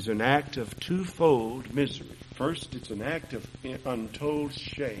is an act of twofold misery. First, it's an act of untold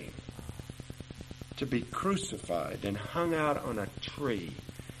shame. To be crucified and hung out on a tree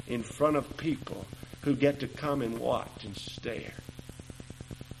in front of people who get to come and watch and stare.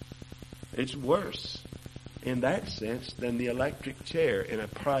 It's worse in that sense than the electric chair in a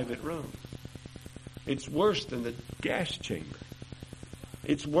private room. It's worse than the gas chamber.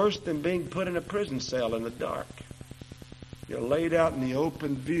 It's worse than being put in a prison cell in the dark. You're laid out in the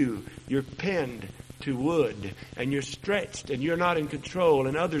open view. You're pinned to wood, and you're stretched, and you're not in control,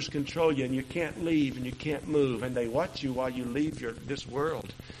 and others control you, and you can't leave, and you can't move, and they watch you while you leave this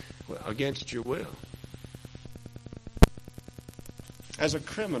world against your will. As a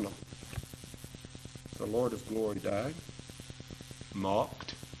criminal, the Lord of glory died,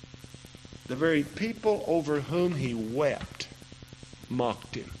 mocked. The very people over whom he wept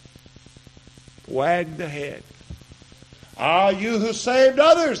mocked him, wagged the head. Ah, you who saved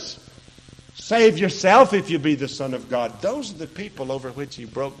others, save yourself if you be the Son of God. Those are the people over which he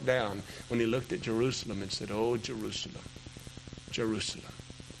broke down when he looked at Jerusalem and said, "Oh, Jerusalem, Jerusalem,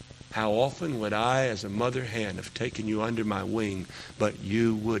 how often would I as a mother hen have taken you under my wing, but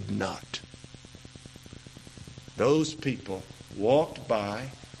you would not." Those people walked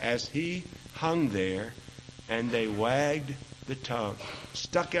by as he hung there, and they wagged the tongue,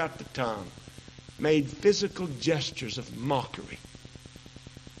 stuck out the tongue, made physical gestures of mockery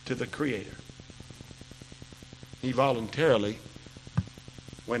to the Creator. He voluntarily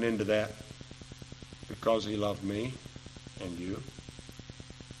went into that because he loved me and you.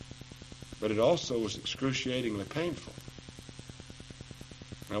 But it also was excruciatingly painful.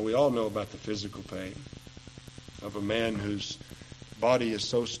 Now, we all know about the physical pain of a man whose body is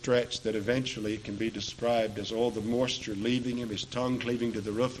so stretched that eventually it can be described as all the moisture leaving him, his tongue cleaving to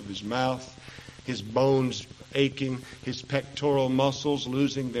the roof of his mouth, his bones aching, his pectoral muscles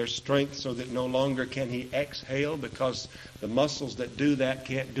losing their strength so that no longer can he exhale because the muscles that do that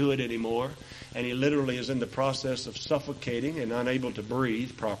can't do it anymore. And he literally is in the process of suffocating and unable to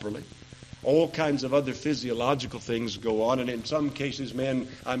breathe properly. All kinds of other physiological things go on, and in some cases men,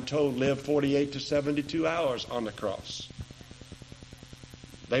 I'm told, live 48 to 72 hours on the cross.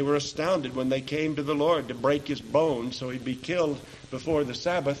 They were astounded when they came to the Lord to break his bones so he'd be killed before the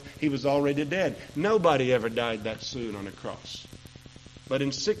Sabbath. He was already dead. Nobody ever died that soon on a cross. But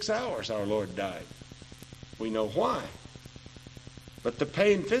in 6 hours our Lord died. We know why. But the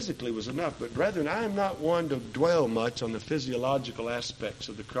pain physically was enough. But brethren, I am not one to dwell much on the physiological aspects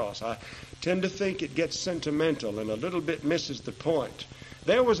of the cross. I tend to think it gets sentimental and a little bit misses the point.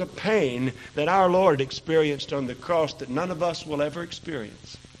 There was a pain that our Lord experienced on the cross that none of us will ever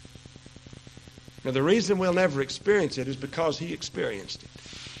experience. Now, the reason we'll never experience it is because he experienced it.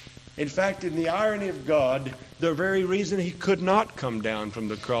 In fact, in the irony of God, the very reason he could not come down from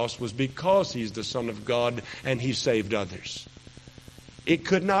the cross was because he's the Son of God and he saved others. It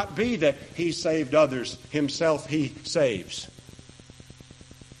could not be that he saved others, himself he saves.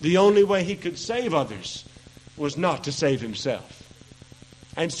 The only way he could save others was not to save himself.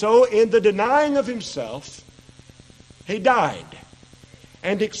 And so in the denying of himself, he died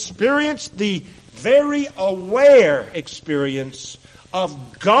and experienced the very aware experience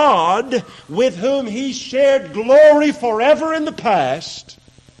of God with whom he shared glory forever in the past,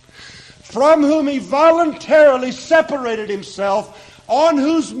 from whom he voluntarily separated himself, on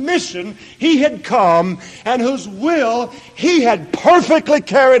whose mission he had come and whose will he had perfectly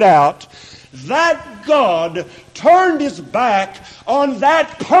carried out. That God turned his back on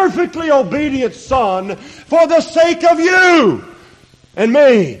that perfectly obedient Son for the sake of you and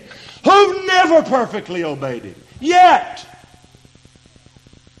me, who've never perfectly obeyed him. Yet,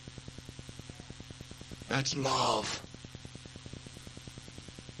 that's love.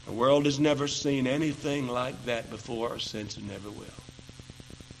 The world has never seen anything like that before or since and never will.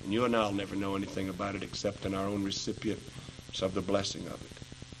 And you and I will never know anything about it except in our own recipients of the blessing of it.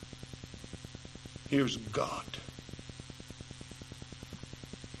 Here's God.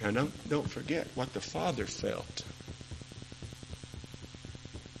 Now don't forget what the Father felt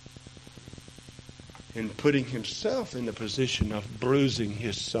in putting himself in the position of bruising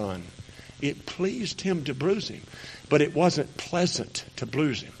his Son. It pleased him to bruise him, but it wasn't pleasant to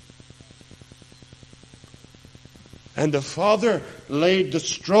bruise him. And the Father laid the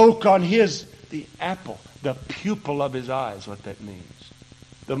stroke on the apple, the pupil of his eye is what that means.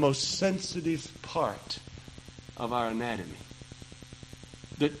 The most sensitive part of our anatomy.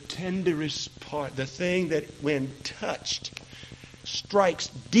 The tenderest part, the thing that when touched strikes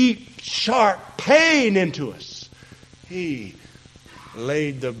deep, sharp pain into us. He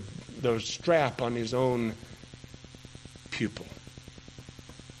laid the strap on his own pupil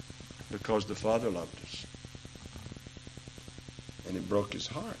because the Father loved us. And it broke his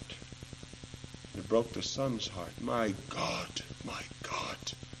heart. It broke the Son's heart. My God,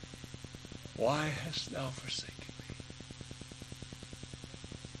 why hast thou forsaken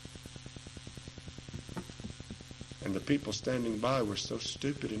me? And the people standing by were so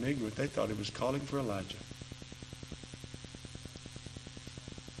stupid and ignorant, they thought he was calling for Elijah.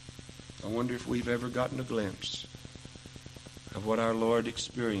 I wonder if we've ever gotten a glimpse of what our Lord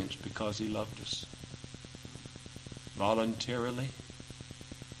experienced because he loved us. Voluntarily,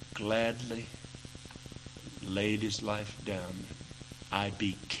 gladly laid his life down. I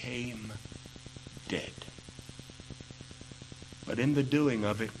became dead. But in the doing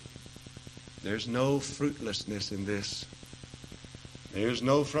of it, there's no fruitlessness in this. There's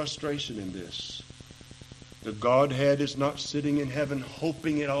no frustration in this. The Godhead is not sitting in heaven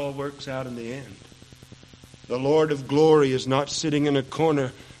hoping it all works out in the end. The Lord of glory is not sitting in a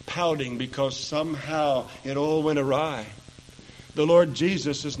corner pouting because somehow it all went awry. The Lord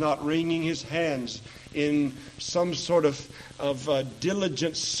Jesus is not wringing his hands in some sort of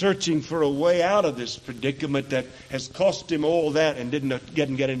diligent searching for a way out of this predicament that has cost him all that and didn't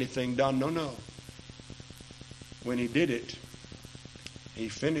get anything done. No. When he did it, he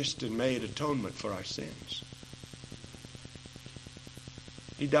finished and made atonement for our sins.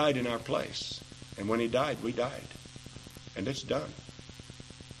 He died in our place. And when he died, we died. And it's done.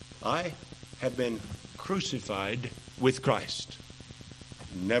 I have been crucified with Christ.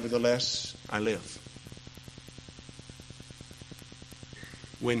 Nevertheless, I live.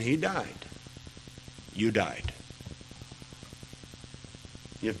 When he died, you died.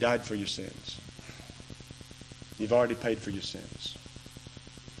 You've died for your sins. You've already paid for your sins.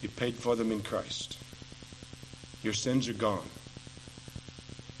 You paid for them in Christ. Your sins are gone.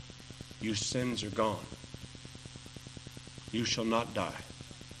 Your sins are gone. You shall not die.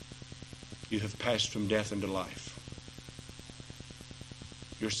 You have passed from death into life.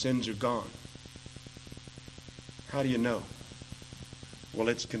 Your sins are gone. How do you know? Well,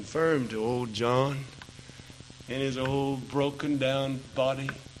 it's confirmed to old John in his old broken down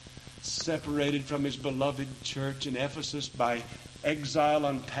body, separated from his beloved church in Ephesus by exile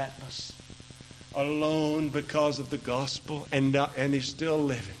on Patmos, alone because of the gospel, and he's still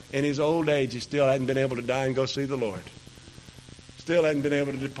living. In his old age, he still hadn't been able to die and go see the Lord. Still hadn't been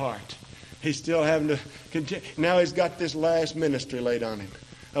able to depart. He's still having to continue. Now he's got this last ministry laid on him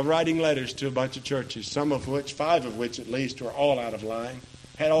of writing letters to a bunch of churches, five of which at least were all out of line,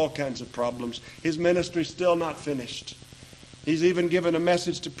 had all kinds of problems. His ministry's still not finished. He's even given a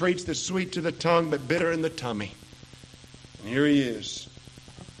message to preach that's sweet to the tongue but bitter in the tummy. And here he is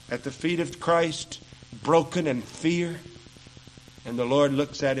at the feet of Christ, broken in fear. And the Lord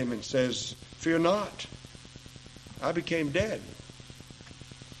looks at him and says, "Fear not. I became dead.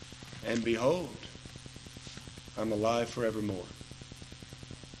 And behold, I'm alive forevermore."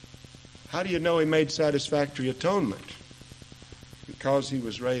 How do you know he made satisfactory atonement? Because he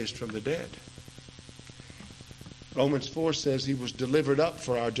was raised from the dead. Romans 4 says he was delivered up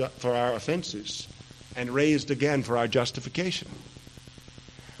for our offenses and raised again for our justification.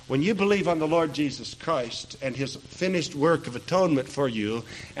 When you believe on the Lord Jesus Christ and his finished work of atonement for you,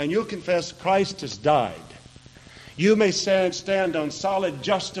 and you confess Christ has died, you may stand on solid,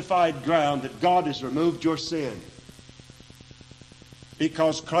 justified ground that God has removed your sin.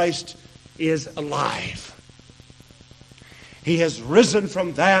 Because Christ is alive. He has risen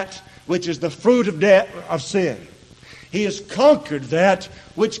from that which is the fruit of death, of sin. He has conquered that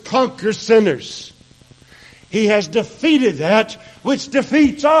which conquers sinners. He has defeated that which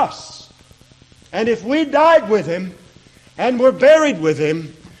defeats us. And if we died with him and were buried with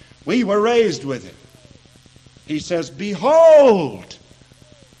him, we were raised with him. He says, "Behold,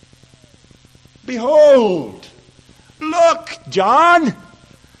 behold, look, John,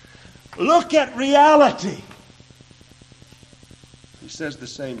 look at reality." He says the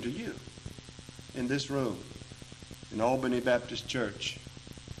same to you in this room in Albany Baptist Church,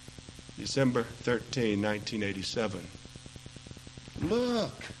 December 13, 1987.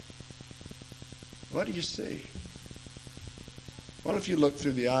 Look. What do you see? Well, if you look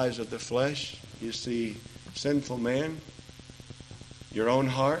through the eyes of the flesh, you see sinful man, your own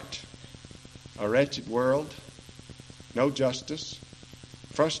heart, a wretched world, no justice,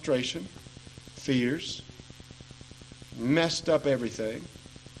 frustration, fears, messed up everything.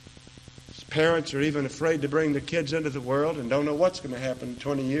 Parents are even afraid to bring their kids into the world and don't know what's going to happen in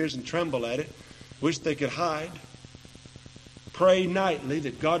 20 years and tremble at it. Wish they could hide. Pray nightly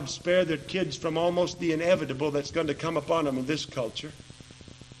that God spare their kids from almost the inevitable that's going to come upon them in this culture.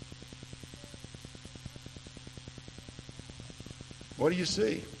 What do you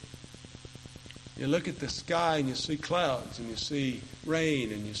see? You look at the sky and you see clouds and you see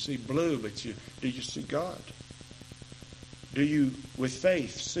rain and you see blue, but do you see God? Do you, with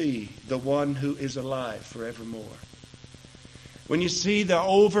faith, see the one who is alive forevermore? When you see the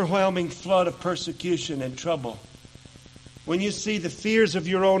overwhelming flood of persecution and trouble, when you see the fears of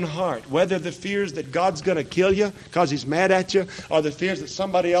your own heart, whether the fears that God's going to kill you because he's mad at you, or the fears that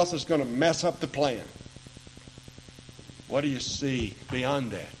somebody else is going to mess up the plan, what do you see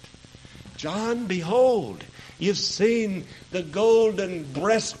beyond that? John, behold, you've seen the golden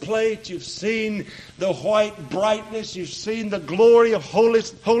breastplate. You've seen the white brightness. You've seen the glory of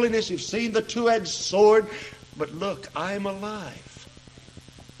holiness. You've seen the two-edged sword. But look, I'm alive.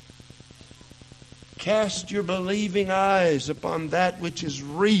 Cast your believing eyes upon that which is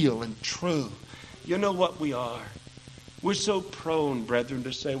real and true. You know what we are? We're so prone, brethren,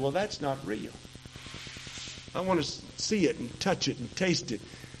 to say, well, that's not real. I want to see it and touch it and taste it.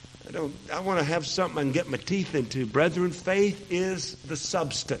 I want to have something I can get my teeth into. Brethren, faith is the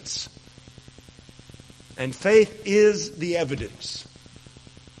substance. And faith is the evidence.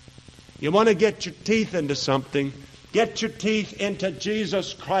 You want to get your teeth into something, get your teeth into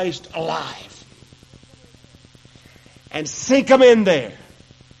Jesus Christ alive. And sink them in there.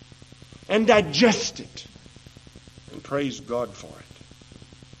 And digest it. And praise God for it.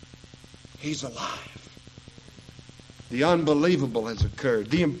 He's alive. The unbelievable has occurred.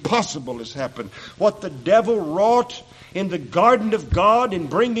 The impossible has happened. What the devil wrought in the garden of God in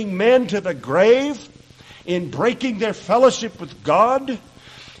bringing men to the grave, in breaking their fellowship with God,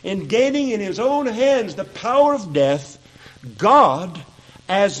 in gaining in his own hands the power of death, God,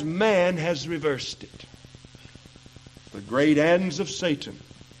 as man, has reversed it. The great ends of Satan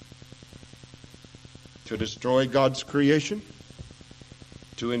to destroy God's creation,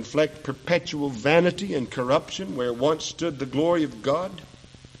 to inflict perpetual vanity and corruption where once stood the glory of God,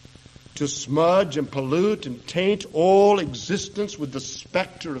 to smudge and pollute and taint all existence with the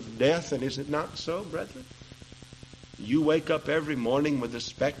specter of death. And is it not so, brethren? You wake up every morning with the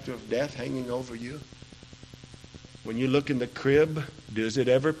specter of death hanging over you. When you look in the crib, does it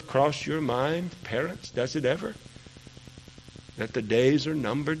ever cross your mind, parents, does it ever? That the days are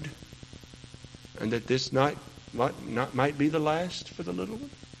numbered and that this night might be the last for the little one?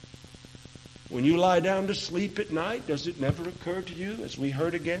 When you lie down to sleep at night, does it never occur to you, as we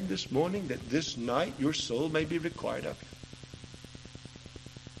heard again this morning, that this night your soul may be required of you?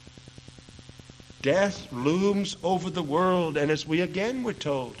 Death looms over the world, and as we again were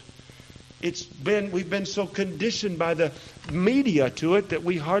told, we've been so conditioned by the media to it that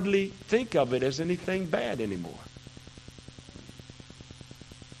we hardly think of it as anything bad anymore.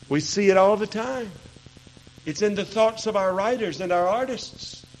 We see it all the time. It's in the thoughts of our writers and our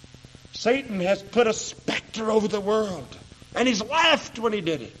artists. Satan has put a specter over the world, and he's laughed when he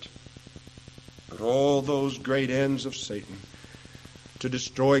did it. But all those great ends of Satan, to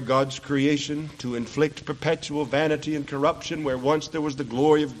destroy God's creation, to inflict perpetual vanity and corruption where once there was the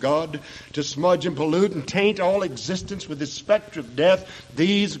glory of God, to smudge and pollute and taint all existence with the specter of death,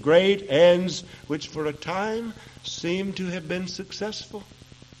 these great ends, which for a time seem to have been successful.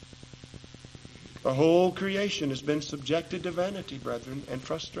 The whole creation has been subjected to vanity, brethren, and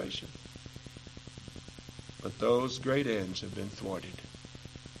frustration. But those great ends have been thwarted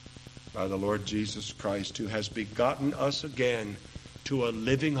by the Lord Jesus Christ, who has begotten us again to a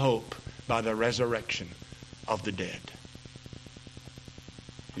living hope by the resurrection of the dead.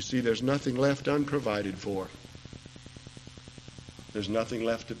 You see, there's nothing left unprovided for. There's nothing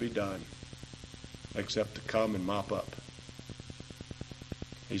left to be done except to come and mop up.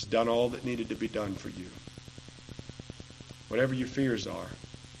 He's done all that needed to be done for you. Whatever your fears are,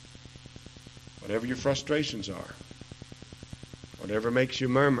 whatever your frustrations are, whatever makes you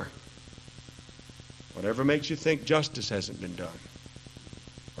murmur, whatever makes you think justice hasn't been done,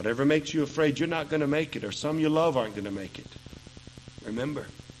 whatever makes you afraid you're not going to make it or some you love aren't going to make it, remember,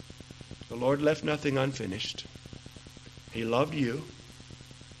 the Lord left nothing unfinished. He loved you.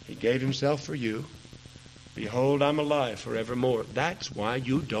 He gave himself for you. Behold, I'm alive forevermore. That's why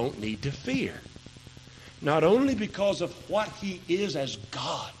you don't need to fear. Not only because of what he is as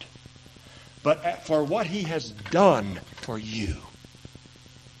God, but for what he has done for you.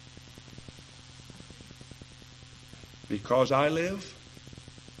 Because I live,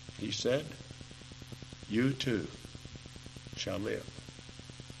 he said, you too shall live.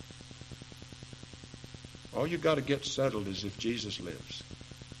 All you got to get settled is if Jesus lives.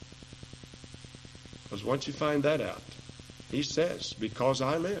 Because once you find that out, he says, because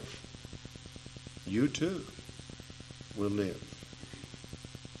I live, you too will live.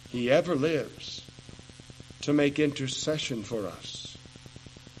 He ever lives to make intercession for us,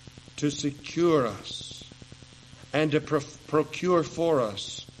 to secure us, and to procure for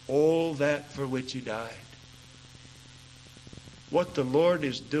us all that for which he died. What the Lord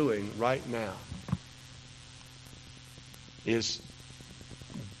is doing right now is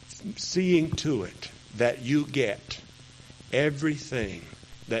seeing to it that you get everything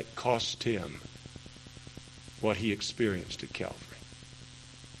that cost him what he experienced at Calvary.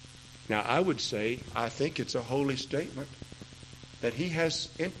 Now, I would say, I think it's a holy statement that he has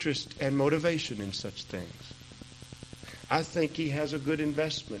interest and motivation in such things. I think he has a good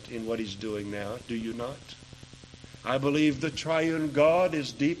investment in what he's doing now. Do you not? I believe the triune God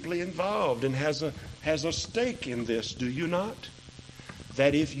is deeply involved and has a stake in this. Do you not?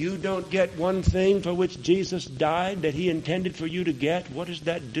 That if you don't get one thing for which Jesus died that he intended for you to get, what does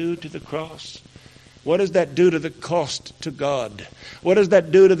that do to the cross? What does that do to the cost to God? What does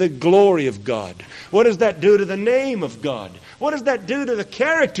that do to the glory of God? What does that do to the name of God? What does that do to the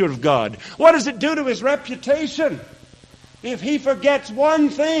character of God? What does it do to his reputation? If he forgets one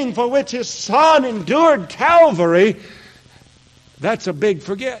thing for which his Son endured Calvary, that's a big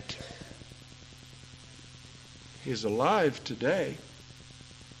forget. He's alive today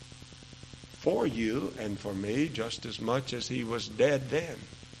for you and for me just as much as he was dead then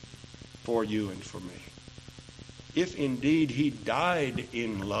for you and for me. If indeed he died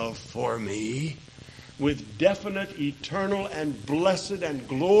in love for me, with definite, eternal, and blessed and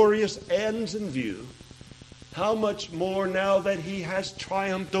glorious ends in view, how much more now that he has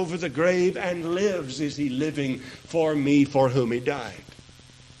triumphed over the grave and lives is he living for me for whom he died?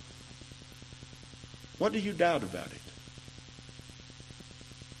 What do you doubt about it?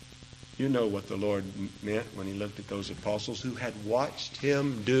 You know what the Lord meant when he looked at those apostles who had watched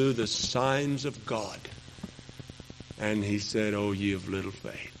him do the signs of God. And he said, "O ye of little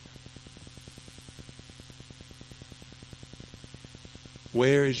faith."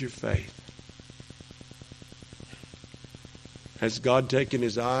 Where is your faith? Has God taken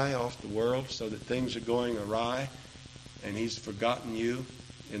his eye off the world so that things are going awry and he's forgotten you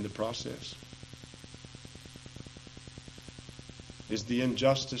in the process? Is the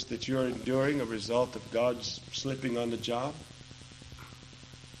injustice that you're enduring a result of God's slipping on the job?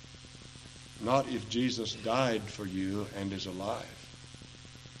 Not if Jesus died for you and is alive.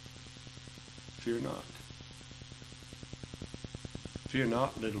 Fear not. Fear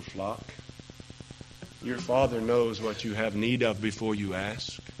not, little flock. Your Father knows what you have need of before you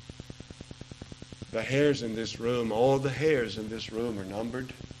ask. The hairs in this room, all the hairs in this room are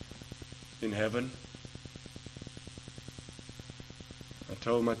numbered in heaven. I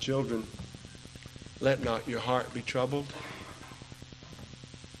told my children, let not your heart be troubled.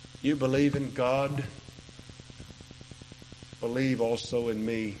 You believe in God, believe also in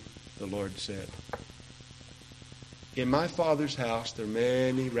me, the Lord said. In my Father's house there are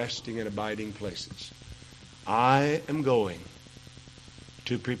many resting and abiding places. I am going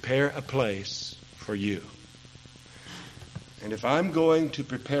to prepare a place for you. And if I'm going to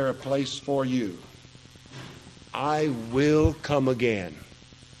prepare a place for you, I will come again,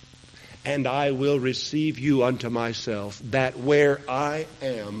 and I will receive you unto myself, that where I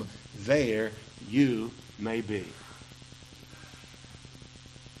am, there you may be.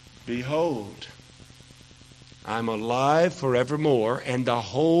 Behold, I'm alive forevermore, and the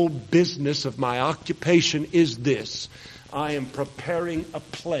whole business of my occupation is this: I am preparing a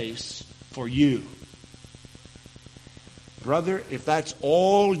place for you. Brother, if that's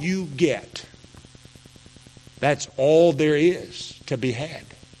all you get, that's all there is to be had.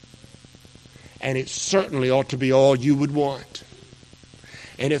 And it certainly ought to be all you would want.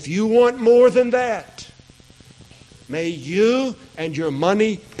 And if you want more than that, may you and your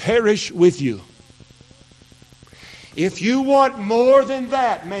money perish with you. If you want more than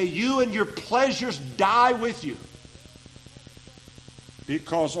that, may you and your pleasures die with you.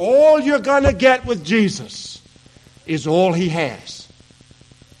 Because all you're going to get with Jesus is all he has.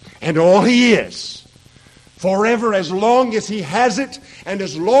 And all he is. Forever, as long as he has it and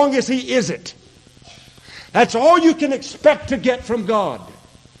as long as he is it. That's all you can expect to get from God.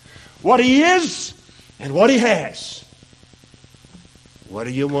 What he is and what he has. What do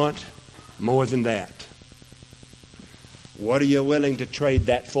you want more than that? What are you willing to trade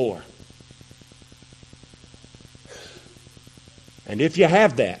that for? And if you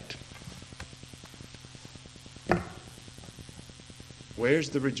have that, where's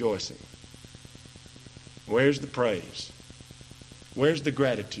the rejoicing? Where's the praise? Where's the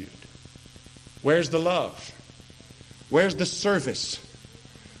gratitude? Where's the love? Where's the service?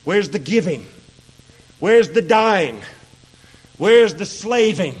 Where's the giving? Where's the dying? Where's the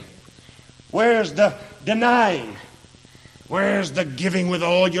slaving? Where's the denying? Where's the giving with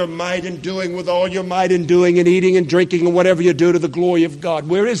all your might and doing with all your might and doing and eating and drinking and whatever you do to the glory of God?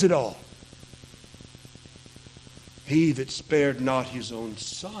 Where is it all? He that spared not his own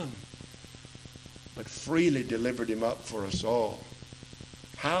Son, but freely delivered him up for us all,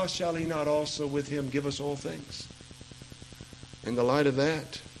 how shall he not also with him give us all things? In the light of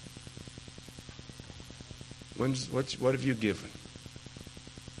that, what have you given?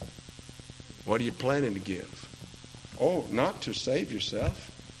 What are you planning to give? Oh, not to save yourself.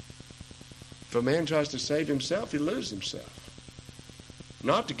 If a man tries to save himself, he loses himself.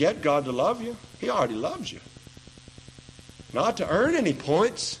 Not to get God to love you. He already loves you. Not to earn any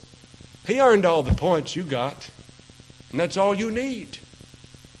points. He earned all the points you got. And that's all you need.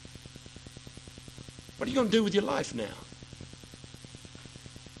 What are you going to do with your life now?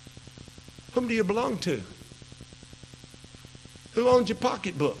 them do you belong to? Who owns your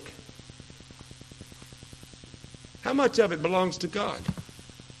pocketbook? How much of it belongs to God?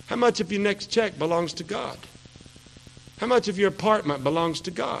 How much of your next check belongs to God? How much of your apartment belongs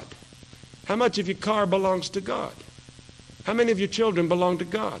to God? How much of your car belongs to God? How many of your children belong to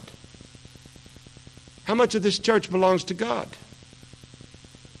God? How much of this church belongs to God?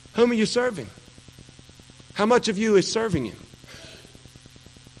 Whom are you serving? How much of you is serving Him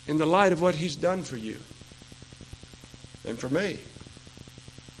in the light of what He's done for you and for me?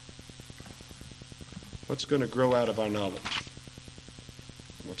 What's going to grow out of our knowledge?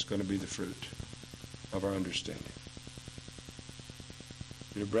 What's going to be the fruit of our understanding?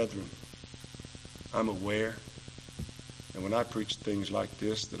 Dear brethren, I'm aware, and when I preach things like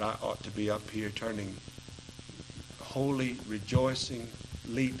this, that I ought to be up here turning holy, rejoicing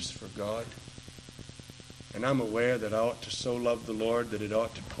leaps for God. And I'm aware that I ought to so love the Lord that it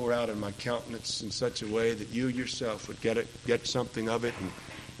ought to pour out in my countenance in such a way that you yourself would get something of it and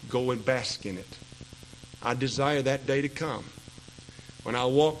go and bask in it. I desire that day to come when I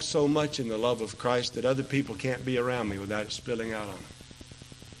walk so much in the love of Christ that other people can't be around me without it spilling out on them.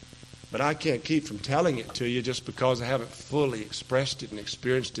 But I can't keep from telling it to you just because I haven't fully expressed it and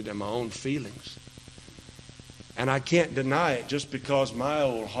experienced it in my own feelings. And I can't deny it just because my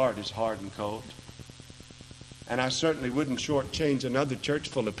old heart is hard and cold. And I certainly wouldn't shortchange another church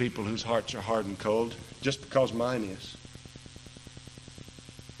full of people whose hearts are hard and cold just because mine is.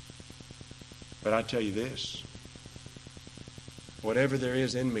 But I tell you this, whatever there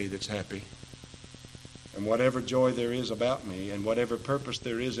is in me that's happy, and whatever joy there is about me, and whatever purpose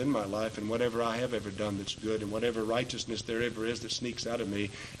there is in my life, and whatever I have ever done that's good, and whatever righteousness there ever is that sneaks out of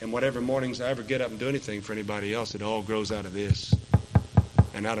me, and whatever mornings I ever get up and do anything for anybody else, it all grows out of this,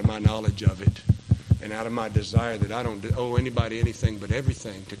 and out of my knowledge of it, and out of my desire that I don't owe anybody anything but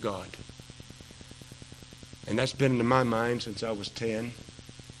everything to God. And that's been in my mind since I was 10,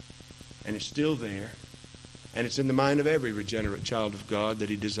 and it's still there. And it's in the mind of every regenerate child of God that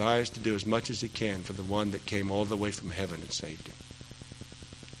he desires to do as much as he can for the one that came all the way from heaven and saved him.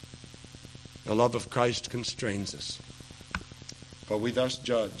 The love of Christ constrains us. For we thus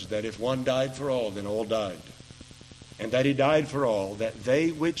judge that if one died for all, then all died. And that he died for all, that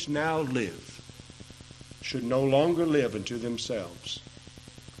they which now live should no longer live unto themselves,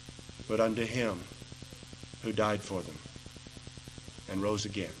 but unto him who died for them and rose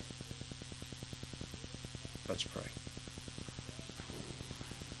again. Let's pray.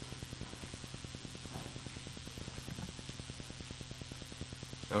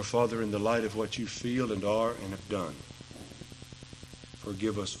 Our Father, in the light of what you feel and are and have done,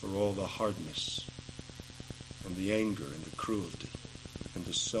 forgive us for all the hardness and the anger and the cruelty and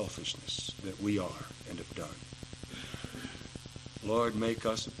the selfishness that we are and have done. Lord, make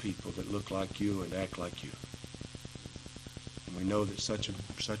us a people that look like you and act like you. We know that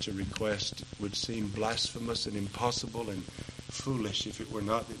such a request would seem blasphemous and impossible and foolish if it were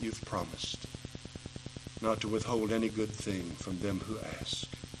not that you've promised not to withhold any good thing from them who ask.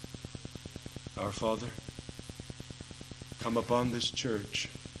 Our Father, come upon this church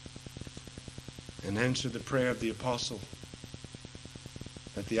and answer the prayer of the apostle,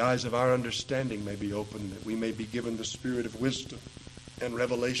 that the eyes of our understanding may be opened, that we may be given the spirit of wisdom and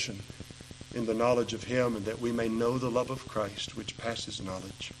revelation in the knowledge of him, and that we may know the love of Christ which passes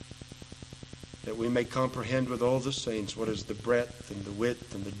knowledge, that we may comprehend with all the saints what is the breadth and the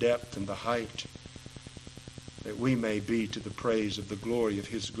width and the depth and the height, that we may be to the praise of the glory of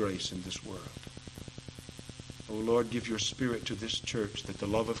his grace in this world. O Lord, give your spirit to this church, that the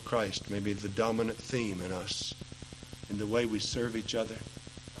love of Christ may be the dominant theme in us, in the way we serve each other,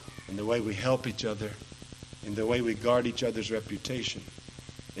 in the way we help each other, in the way we guard each other's reputation,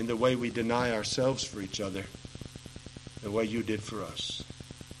 in the way we deny ourselves for each other, the way you did for us.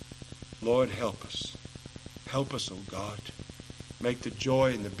 Lord, help us. Help us, O God. Make the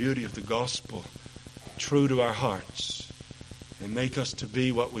joy and the beauty of the gospel true to our hearts, and make us to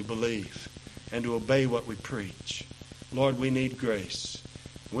be what we believe and to obey what we preach. Lord, we need grace.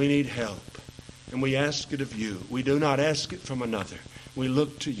 We need help, and we ask it of you. We do not ask it from another. We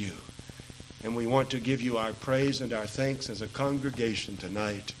look to you. And we want to give you our praise and our thanks as a congregation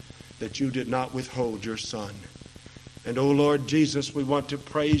tonight that you did not withhold your Son. And, O Lord Jesus, we want to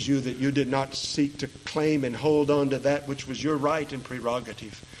praise you that you did not seek to claim and hold on to that which was your right and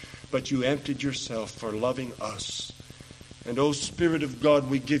prerogative, but you emptied yourself for loving us And, O Spirit of God,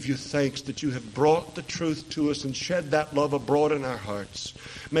 we give you thanks that you have brought the truth to us and shed that love abroad in our hearts.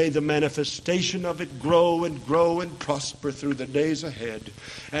 May the manifestation of it grow and grow and prosper through the days ahead.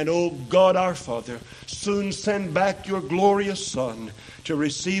 And, O God our Father, soon send back your glorious Son to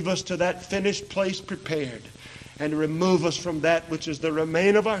receive us to that finished place prepared and remove us from that which is the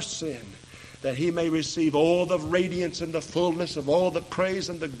remain of our sin, that he may receive all the radiance and the fullness of all the praise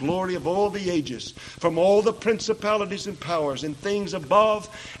and the glory of all the ages, from all the principalities and powers in things above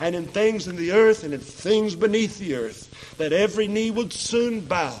and in things in the earth and in things beneath the earth, that every knee would soon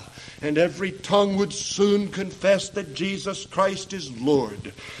bow and every tongue would soon confess that Jesus Christ is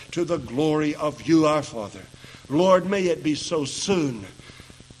Lord, to the glory of you, our Father. Lord, may it be so soon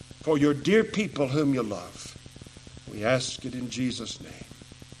for your dear people whom you love. We ask it in Jesus' name.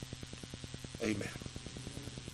 Amen.